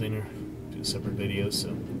that or something, or do a separate video so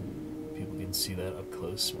people can see that up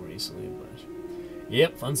close more easily. But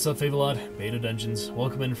yep, fun stuff, Favelot. Beta Dungeons.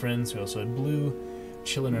 Welcome in, friends. We also had Blue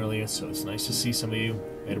chilling earlier, so it's nice to see some of you.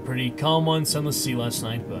 We had a pretty calm one, sunless sea last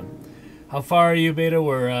night, but how far are you, Beta?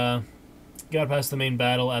 We're got past the main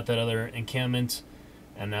battle at that other encampment.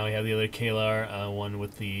 And now we have the other Kalar, one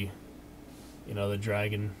with the, the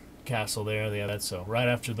dragon castle there. They have that, so right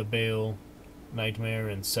after the Bale Nightmare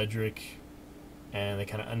and Cedric, and they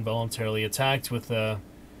kind of involuntarily attacked with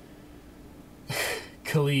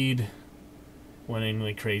Khalid went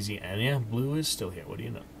anyway crazy, and yeah, Blue is still here. What do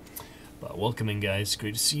you know? But welcome in, guys.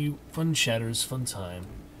 Great to see you. Fun chatters, fun time.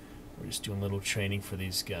 We're just doing a little training for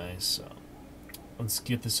these guys, so let's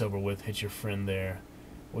get this over with. Hit your friend there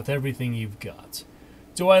with everything you've got.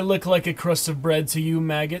 Do I look like a crust of bread to you,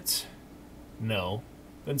 maggot? No.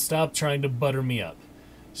 Then stop trying to butter me up.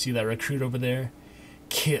 See that recruit over there?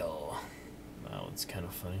 Kill. That one's kind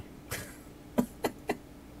of funny.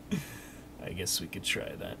 I guess we could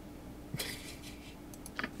try that.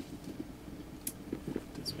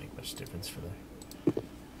 Doesn't make much difference for the...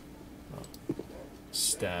 Oh.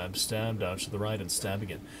 Stab, stab, dodge to the right, and stab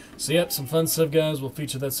again. So yep, some fun stuff, guys. We'll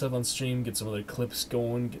feature that stuff on stream, get some other clips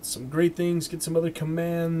going, get some great things, get some other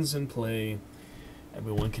commands in play.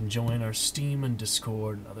 Everyone can join our Steam and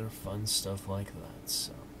Discord and other fun stuff like that.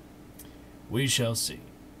 So we shall see.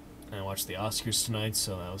 I watched the Oscars tonight,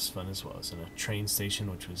 so that was fun as well. I was in a train station,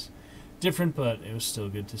 which was different, but it was still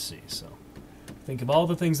good to see. So think of all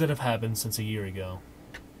the things that have happened since a year ago.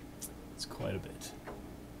 It's quite a bit.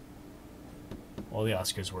 Well, the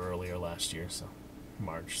Oscars were earlier last year, so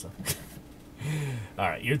March. So.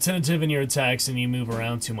 Alright, you're tentative in your attacks and you move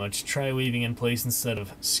around too much. Try weaving in place instead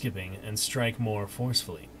of skipping, and strike more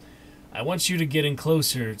forcefully. I want you to get in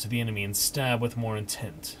closer to the enemy and stab with more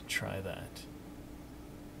intent. Try that.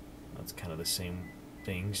 That's kind of the same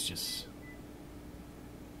things, just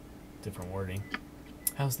different wording.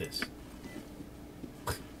 How's this?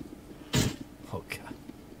 Oh god.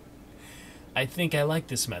 I think I like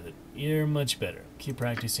this method. You're much better. Keep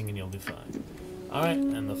practicing and you'll do fine. Alright,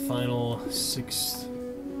 and the final 6th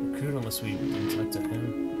recruit, unless we can talk to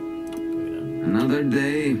him. Another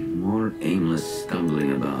day, more aimless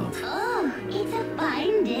stumbling about. Oh, it's a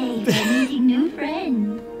fine day for meeting new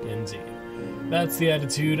friends. Indeed. That's the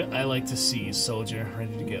attitude I like to see, soldier.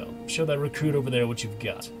 Ready to go. Show that recruit over there what you've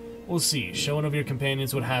got. We'll see. Show one of your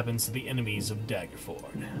companions what happens to the enemies of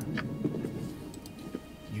Daggerford.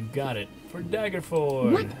 You got it. For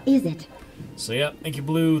Daggerford. What is it? So yeah, thank you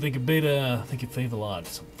Blue, thank you Beta, thank you Faith a lot.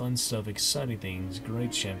 Some fun stuff, exciting things,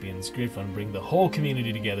 great champions, great fun, bring the whole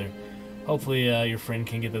community together. Hopefully your friend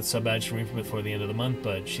can get that sub badge for me before the end of the month,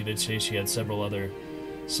 but she did say she had several other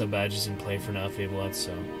sub badges in play for now, Fabelot,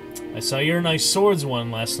 so. I saw your nice swords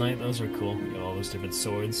one last night, those are cool, you got all those different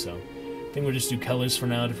swords, so. I think we'll just do colors for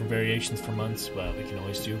now, different variations for months, but we can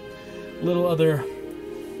always do little other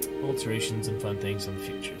alterations and fun things in the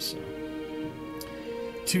future, so.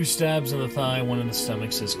 2 stabs in the thigh, 1 in the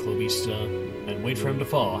stomach, says Clovista, and wait for him to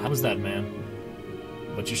fall. How was that, man?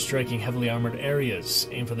 But you're striking heavily armored areas.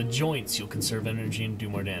 Aim for the joints. You'll conserve energy and do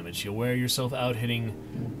more damage. You'll wear yourself out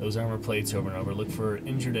hitting those armor plates over and over. Look for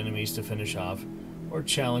injured enemies to finish off, or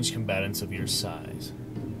challenge combatants of your size.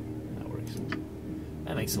 That works.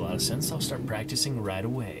 That makes a lot of sense. I'll start practicing right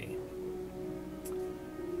away.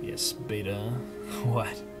 Yes, Beta.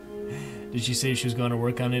 What? Did she say she was going to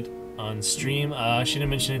work on it on stream? She didn't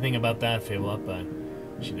mention anything about that, Fabelot,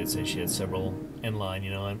 but she did say she had several in line, you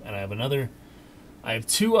know, and I have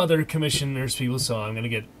 2 other commissioners people, so I'm going to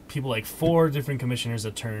get people like 4 different commissioners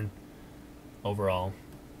a turn overall.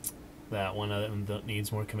 That one that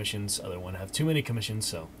needs more commissions, other one have too many commissions,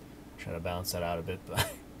 so try to balance that out a bit,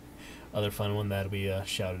 but other fun one that we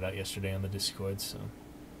shouted out yesterday on the Discord, so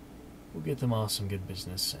we'll get them all some good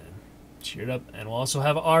business and cheered up, and we'll also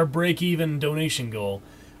have our break-even donation goal,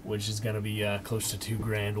 which is going to be close to 2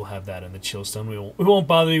 grand. We'll have that in the Chillstone. We won't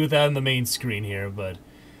bother you with that on the main screen here, but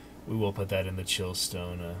we will put that in the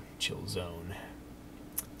Chillstone, Chill Zone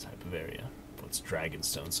type of area. Well, it's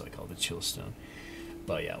Dragonstone, so I call it Chillstone.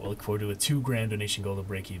 But yeah, we'll look forward to a 2 grand donation goal to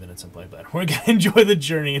break even at some point. But we're going to enjoy the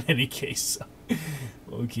journey in any case, so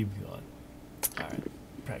we'll keep going. Alright,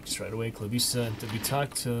 practice right away. Clavisa, did we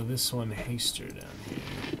talk to this one, Haster, down here?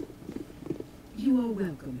 You are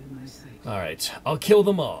welcome in my sight. Alright, I'll kill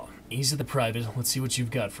them all. Easy the private. Let's see what you've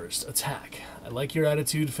got first. Attack. I like your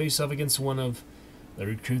attitude. Face off against one of the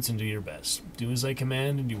recruits and do your best. Do as I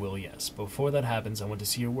command and you will, yes. Before that happens, I want to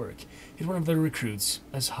see your work. Hit one of the recruits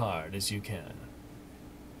as hard as you can.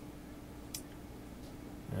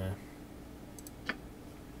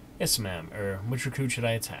 Yes, ma'am. Which recruit should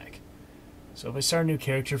I attack? So if I start a new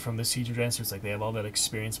character from the Siege of Dragonspire, it's like they have all that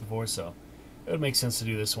experience before, so it would make sense to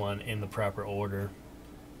do this one in the proper order,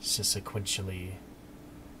 sequentially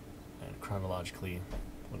and chronologically,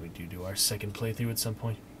 when we do our second playthrough at some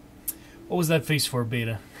point. What was that face for,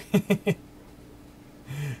 Beta?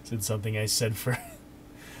 Is it something I said for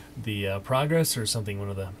the progress, or something one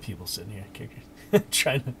of the people sitting here, characters,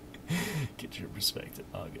 trying to get your perspective?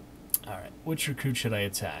 Oh, good. Alright, which recruit should I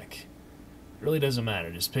attack? It really doesn't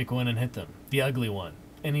matter. Just pick one and hit them. The ugly one.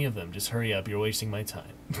 Any of them. Just hurry up. You're wasting my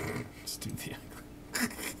time. Let's do the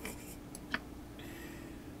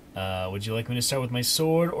ugly. Would you like me to start with my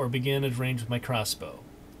sword or begin at range with my crossbow?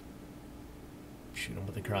 Shoot him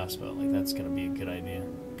with a crossbow. Like, that's going to be a good idea.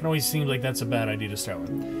 It always seems like that's a bad idea to start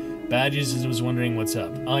with. Badges was wondering what's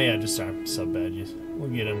up. Oh, yeah, just our sub-badges. We'll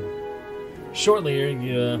get them shortly here.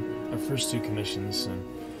 Get our first 2 commissions, and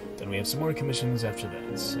then we have some more commissions after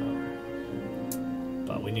that, so...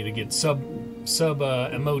 But we need to get sub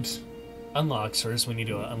emote unlocks first. We need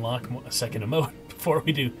to unlock a second emote before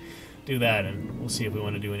we do that, and we'll see if we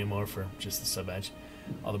want to do any more for just the sub badge.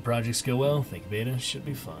 All the projects go well. Think beta should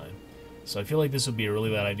be fine. So I feel like this would be a really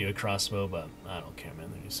bad idea, a crossbow, but I don't care,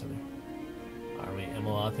 man. They're just other. Army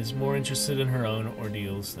Emeloth is more interested in her own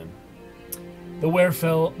ordeals than the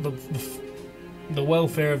welfare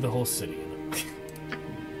of the whole city.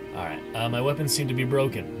 Alright, my weapons seem to be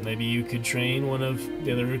broken. Maybe you could train one of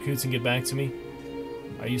the other recruits and get back to me?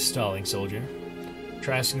 Are you stalling, soldier?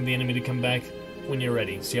 Try asking the enemy to come back when you're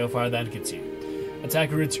ready. See how far that gets you.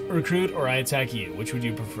 Attack a recruit or I attack you. Which would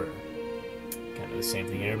you prefer? Kind of the same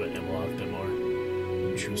thing here, but Emeloth a bit more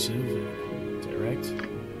intrusive and direct.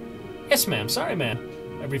 Yes, ma'am. Sorry, ma'am.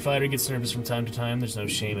 Every fighter gets nervous from time to time. There's no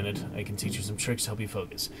shame in it. I can teach you some tricks to help you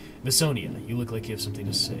focus. Visonia, you look like you have something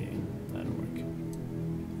to say. That'll work.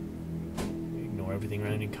 Ignore everything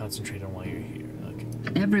around you and concentrate on why you're here. Okay.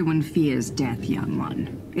 Everyone fears death, young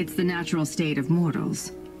one. It's the natural state of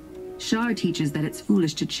mortals. Shar teaches that it's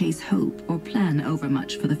foolish to chase hope or plan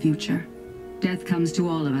overmuch for the future. Death comes to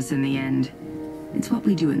all of us in the end. It's what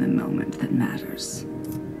we do in the moment that matters.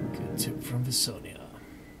 Good tip from Visonia.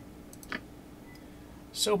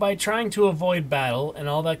 So by trying to avoid battle and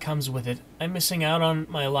all that comes with it, I'm missing out on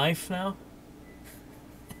my life now?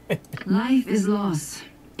 Life is loss.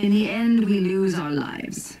 In the end, we lose our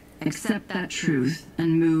lives. Accept that truth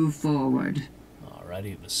and move forward.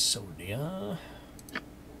 Alrighty, Visonia.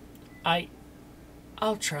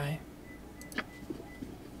 I'll try.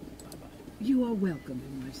 Bye-bye. You are welcome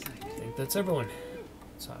in my sight. I think that's everyone.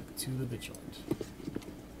 Talk to the Vigilant.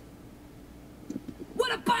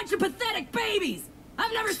 What a bunch of pathetic babies!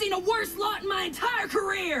 I've never seen a worse lot in my entire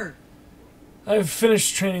career! I've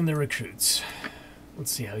finished training the recruits. Let's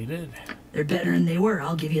see how you did. They're better than they were,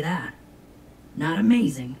 I'll give you that. Not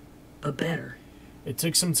amazing, but better. It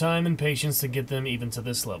took some time and patience to get them even to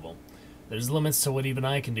this level. There's limits to what even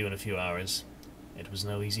I can do in a few hours. It was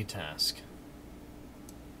no easy task.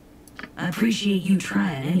 I appreciate you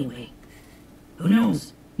trying anyway. Who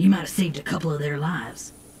knows? You might have saved a couple of their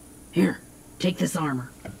lives. Here, take this armor.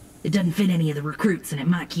 It doesn't fit any of the recruits and it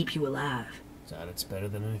might keep you alive. Doubt it's better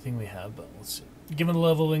than anything we have, but we'll see. Given the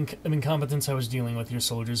level of incompetence I was dealing with, your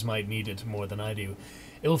soldiers might need it more than I do.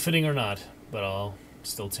 Ill-fitting or not, but I'll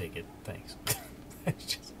still take it. Thanks. It's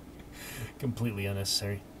just completely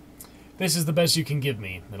unnecessary. This is the best you can give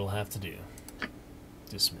me. It'll have to do.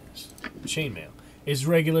 Dismiss. Chainmail. Is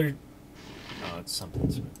regular... Oh, it's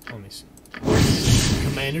something. Let me see.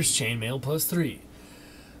 Commander's chainmail +3.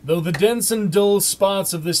 Though the dense and dull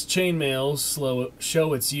spots of this chainmail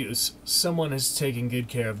show its use, someone has taken good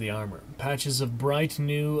care of the armor. Patches of bright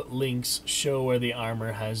new links show where the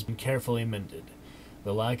armor has been carefully mended.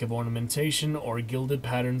 The lack of ornamentation or gilded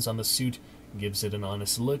patterns on the suit gives it an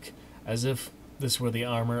honest look, as if this were the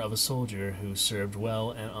armor of a soldier who served well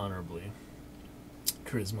and honorably.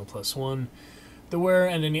 Charisma +1. The wearer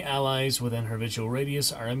and any allies within her visual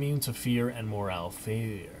radius are immune to fear and morale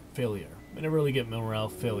failure. We never really get morale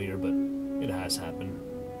failure, but it has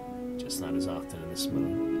happened. Just not as often in this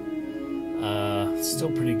mode.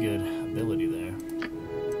 Still pretty good ability there.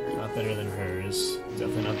 Not better than hers.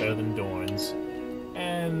 Definitely not better than Dorn's.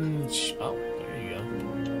 And... oh, there you go.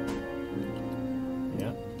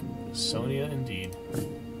 Yep. Sonia indeed.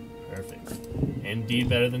 Perfect. Indeed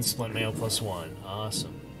better than Splint Mail +1.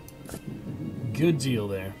 Awesome. Good deal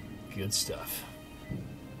there. Good stuff.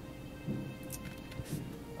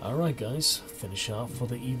 Alright guys, finish off for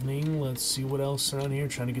the evening. Let's see what else around here.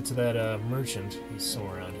 Trying to get to that merchant. He's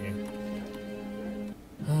somewhere around here.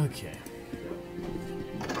 Okay.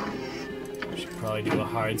 Should probably do a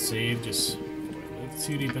hard save, just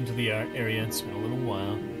too deep into the area. It's been a little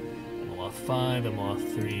while. I'm off 5, I'm off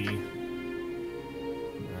 3. I don't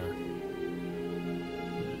know.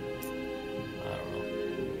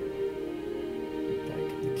 Back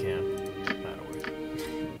at the camp. That'll work.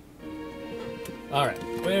 Alright.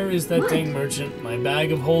 Where is that dang merchant? My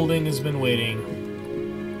bag of holding has been waiting.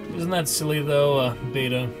 Isn't that silly though,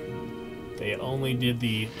 beta? They only did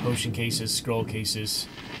the potion cases, scroll cases,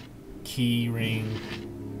 key ring,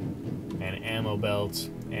 and ammo belt,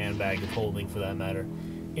 and bag of holding for that matter.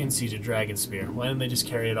 in Siege of Dragonspear. Why didn't they just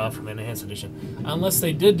carry it off from an Enhanced Edition? Unless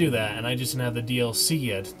they did do that, and I just didn't have the DLC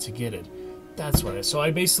yet to get it. That's what so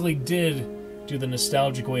I basically did do the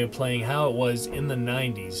nostalgic way of playing how it was in the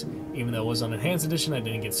 90s. Even though it was on Enhanced Edition, I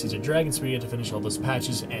didn't get Siege of Dragonspear yet to finish all those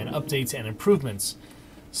patches and updates and improvements.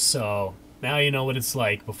 So, now you know what it's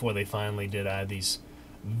like before they finally did add these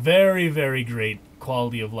very, very great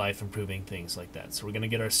quality of life improving things like that. So we're going to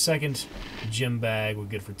get our second gem bag. We're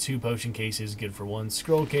good for 2 potion cases, good for 1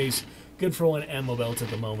 scroll case, good for 1 ammo belt at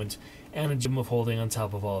the moment, and a gem of holding on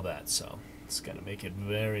top of all that. So it's going to make it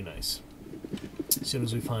very nice. As soon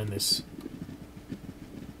as we find this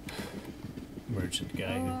merchant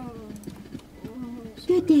guy.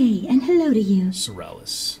 Good day, and hello to you.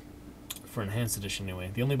 Soralis. For Enhanced Edition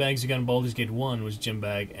anyway. The only bags you got in Baldur's Gate 1 was gem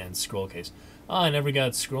bag and scroll case. I never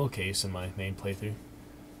got scroll case in my main playthrough.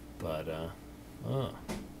 But,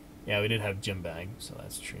 yeah, we did have gem bag, so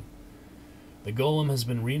that's true. The golem has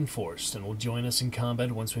been reinforced and will join us in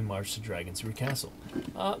combat once we march to Dragonspear Castle.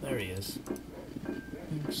 Ah, there he is.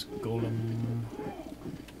 Thanks, golem.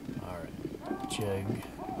 Alright, Jeg.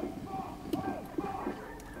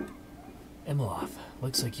 Imloth,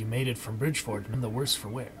 looks like you made it from Bridgeford, and the worse for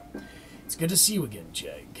wear. It's good to see you again,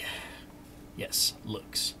 Jeg. Yes,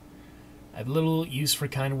 looks. I have little use for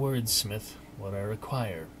kind words, Smith. What I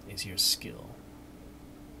require is your skill.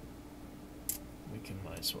 We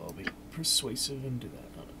might as well be persuasive and do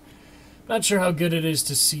that. Not sure how good it is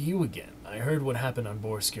to see you again. I heard what happened on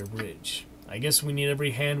Borskir Bridge. I guess we need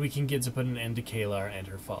every hand we can get to put an end to Kalar and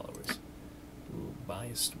her followers. Ooh,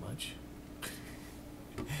 biased much?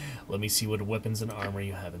 Let me see what weapons and armor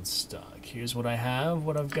you have in stock. Here's what I have,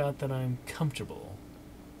 what I've got that I'm comfortable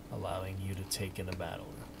allowing you to take in a battle,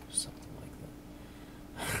 or something like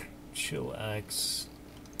that. Chill axe.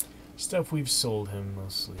 Stuff we've sold him,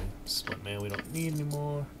 mostly. Split mail we don't need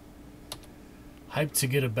anymore. Hyped to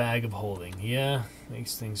get a bag of holding. Yeah,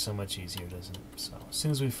 makes things so much easier, doesn't it? So, as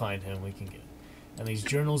soon as we find him, we can get it. And these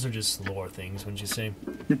journals are just lore things, wouldn't you say?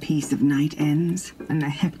 The peace of night ends, and the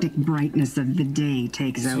hectic brightness of the day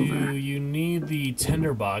takes over. Do you need the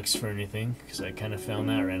tinderbox for anything? Because I kind of found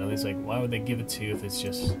that randomly. It's like, why would they give it to you if it's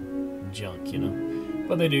just junk, you know?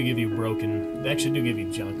 But they do give you broken... They actually do give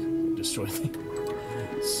you junk. Destroy things.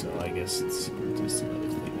 So I guess it's just another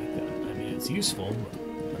thing like that. I mean, it's useful,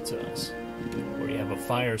 but not to us. Or you have a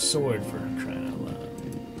fire sword for crying out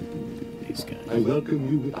loud. These guys. I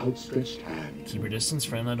welcome you with outstretched hand. Keep your distance,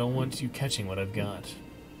 friend. I don't want you catching what I've got.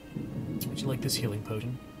 Would you like this healing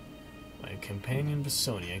potion? My companion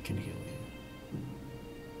Visonia can heal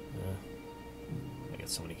you. I got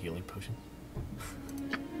so many healing potions.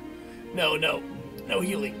 No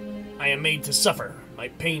healing. I am made to suffer. My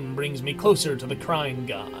pain brings me closer to the crying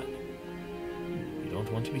god. You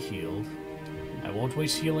don't want to be healed. I won't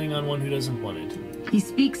waste healing on one who doesn't want it. He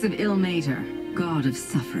speaks of Ilmater, god of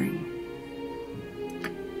suffering.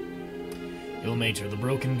 Ilmater, the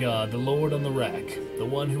broken god, the lord on the rack, the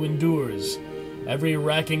one who endures. Every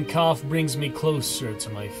racking cough brings me closer to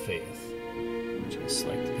my faith. Just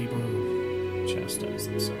like the people who chastise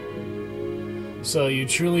themselves. So you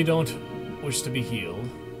truly don't wish to be healed.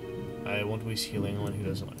 I won't waste healing on one who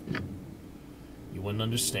doesn't want it. You wouldn't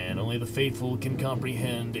understand. Only the faithful can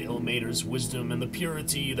comprehend Ilmater's wisdom and the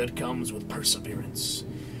purity that comes with perseverance.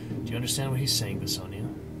 Do you understand what he's saying, Visonia?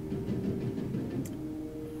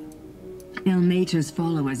 Ilmater's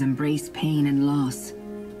followers embrace pain and loss.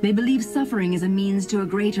 They believe suffering is a means to a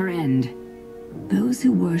greater end. Those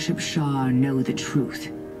who worship Shar know the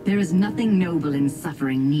truth. There is nothing noble in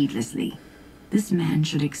suffering needlessly. This man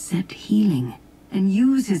should accept healing and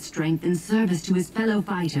use his strength in service to his fellow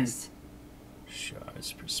fighters.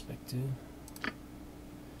 Shar's perspective.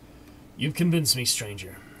 You've convinced me,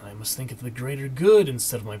 stranger. I must think of the greater good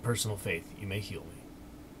instead of my personal faith. You may heal me.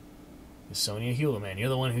 Sonia, heal the man. You're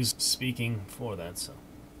the one who's speaking for that, so...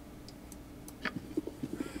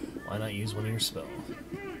 Why not use one of your spells?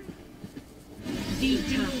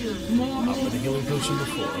 Offer the healing potion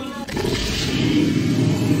before.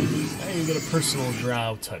 Now you get a personal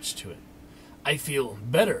drow touch to it. I feel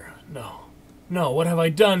better. No, what have I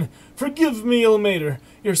done? Forgive me, Ilmater.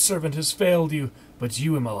 Your servant has failed you, but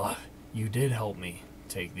you, Imala, you did help me.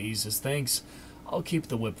 Take these as thanks. I'll keep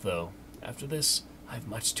the whip, though. After this, I've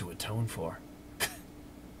much to atone for.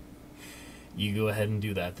 You go ahead and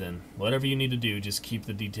do that, then. Whatever you need to do, just keep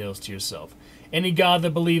the details to yourself. Any god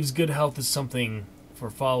that believes good health is something for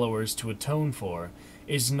followers to atone for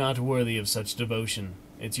is not worthy of such devotion.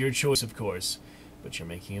 It's your choice, of course, but you're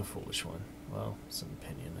making a foolish one. Well, it's an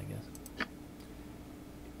opinion, I guess.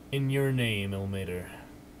 In your name, Ilmater.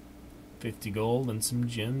 50 gold and some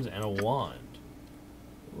gems and a wand.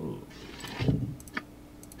 Ooh.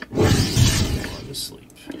 to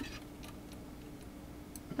sleep.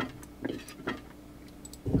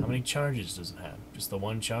 How many charges does it have? Just the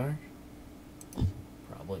one charge?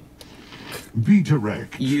 Probably. Be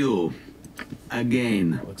direct. You.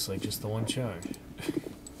 Again. Looks like just the one charge.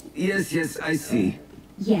 Yes, I see.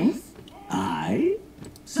 Yes? I?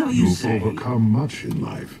 So you You've say. overcome much in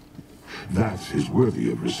life. That is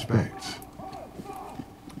worthy of respect.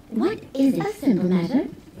 What is it? A simple matter.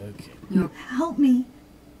 Okay. Help me.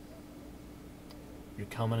 Your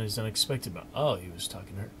comment is unexpected, but oh, he was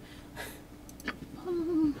talking to her.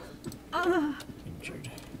 Injured.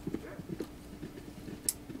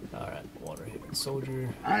 Alright, Waterhaven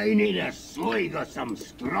soldier. I need a swig of some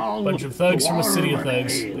strong. Bunch of thugs from a city of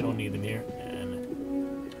thugs. We don't need them here.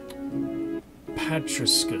 And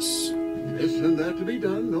Patriscus. This and that to be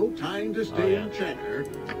done. No time to stay yeah. and chatter.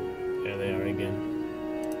 There they are again.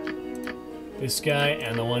 This guy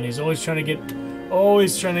and the one he's always trying to get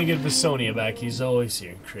Visonia back. He's always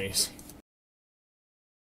here. Crazy.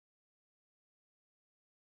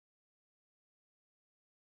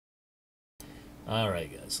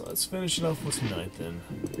 Alright guys, let's finish it off with tonight then.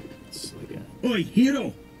 Let's look at Oi,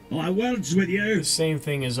 hero! My word's with you! the same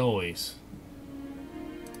thing as always.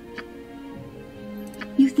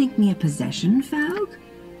 You think me a possession, Faug?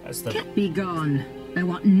 That's the Be gone. I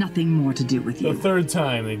want nothing more to do with you. The third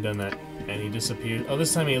time they've done that, and he disappeared. Oh,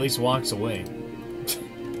 this time he at least walks away.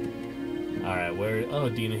 Alright, where... Oh,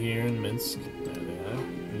 Dina here in Minsk. There they are.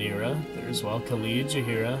 Nira, there as well. Khalid,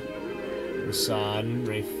 Jahira, Rasad, and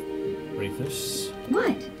Rafis.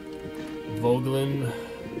 What? Vogelin.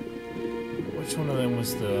 Which one of them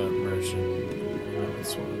was the merchant? Oh,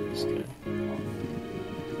 that's one of these guys.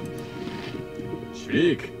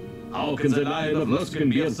 Speak! How can the Lion of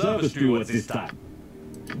Luskan be of service to you at this time?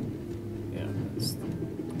 Yeah, that's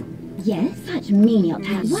Yes, such menial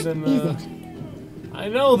task. What Some, is it? I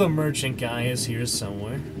know the merchant guy is here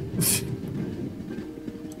somewhere.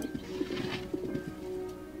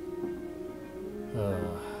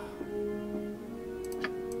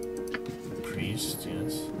 Priest,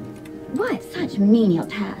 yes. What such menial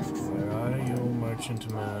tasks? Where are you,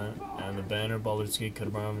 merchant man? And the banner, Baldur's Gate, coat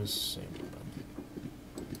of arms, same.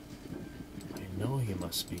 I know he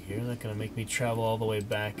must be here. They're gonna make me travel all the way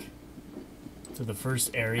back to the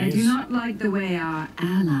first areas. I do not like the way our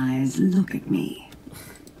allies look at me.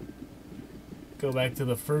 Go back to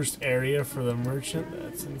the first area for the merchant?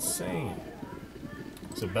 That's insane.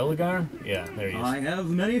 So Belagar? Yeah, there he is. I have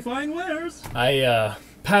many fine wares. I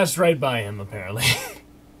passed right by him apparently.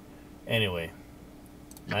 Anyway,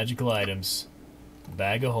 magical items,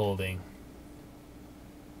 bag of holding.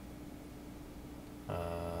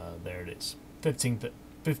 There it is.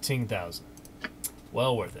 15,000.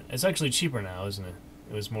 Well worth it. It's actually cheaper now, isn't it?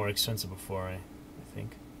 It was more expensive before, I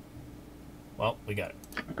think. Well, we got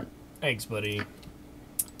it. Thanks, buddy.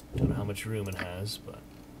 Don't know how much room it has, but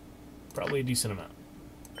probably a decent amount.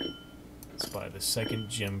 Let's buy the second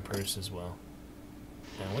gem purse as well.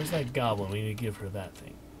 Now, where's that goblin? We need to give her that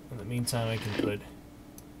thing. In the meantime, I can put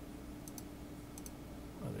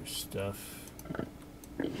other stuff.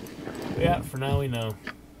 But yeah, for now we know.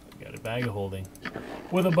 We got a bag of holding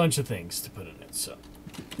with a bunch of things to put in it. So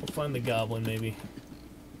we'll find the goblin maybe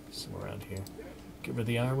somewhere around here. Give her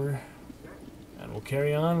the armor, and we'll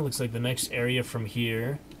carry on. Looks like the next area from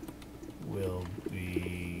here will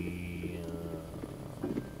be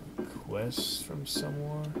quest from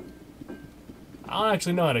someone. I don't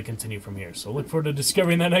actually know how to continue from here, so look forward to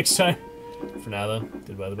discovering that next time. For now, though,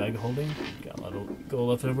 did buy the bag of holding. Got a lot of gold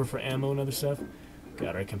left over for ammo and other stuff.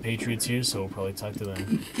 Got our compatriots here, so we'll probably talk to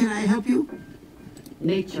them. Can I help you?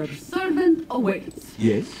 Nature's servant awaits.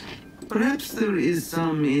 Yes? Perhaps there is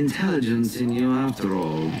some intelligence in you after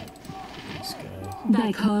all. This guy.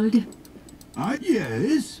 Back hold.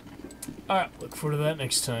 Yes? Alright, look forward to that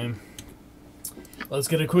next time. Let's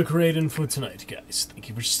get a quick raid in for tonight, guys. Thank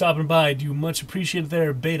you for stopping by. I do much appreciate it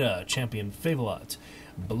there. Beta, Champion, Favelot,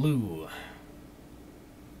 Blue.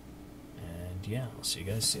 And yeah, I'll see you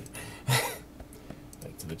guys soon.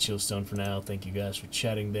 Back to the Chillstone for now. Thank you guys for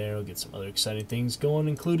chatting there. We'll get some other exciting things going,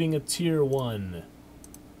 including a Tier 1.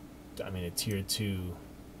 I mean, a Tier 2.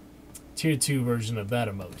 Tier 2 version of that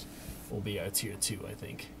emote will be our Tier 2, I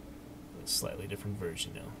think. A slightly different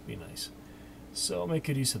version, though. Be nice. So I'll make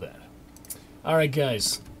good use of that. Alright,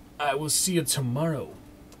 guys. I will see you tomorrow.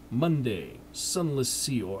 Monday. Sunless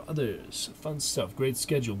Sea or others. Fun stuff. Great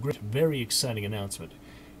schedule. Great, very exciting announcement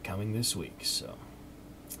coming this week. So,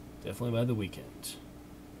 definitely by the weekend.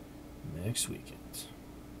 Next weekend.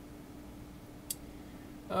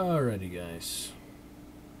 Alrighty, guys.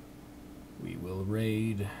 We will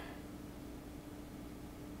raid.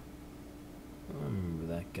 I remember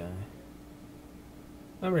that guy.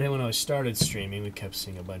 I remember when I started streaming, we kept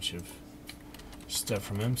seeing a bunch of stuff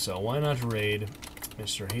from him, so why not raid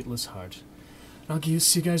Mr. Hateless Heart? I'll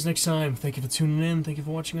see you guys next time. Thank you for tuning in. Thank you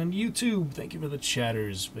for watching on YouTube. Thank you for the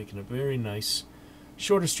chatters, making a very nice,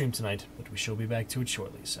 shorter stream tonight, but we shall be back to it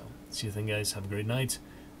shortly. So, see you then, guys. Have a great night,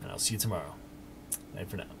 and I'll see you tomorrow. Night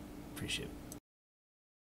for now. Appreciate it.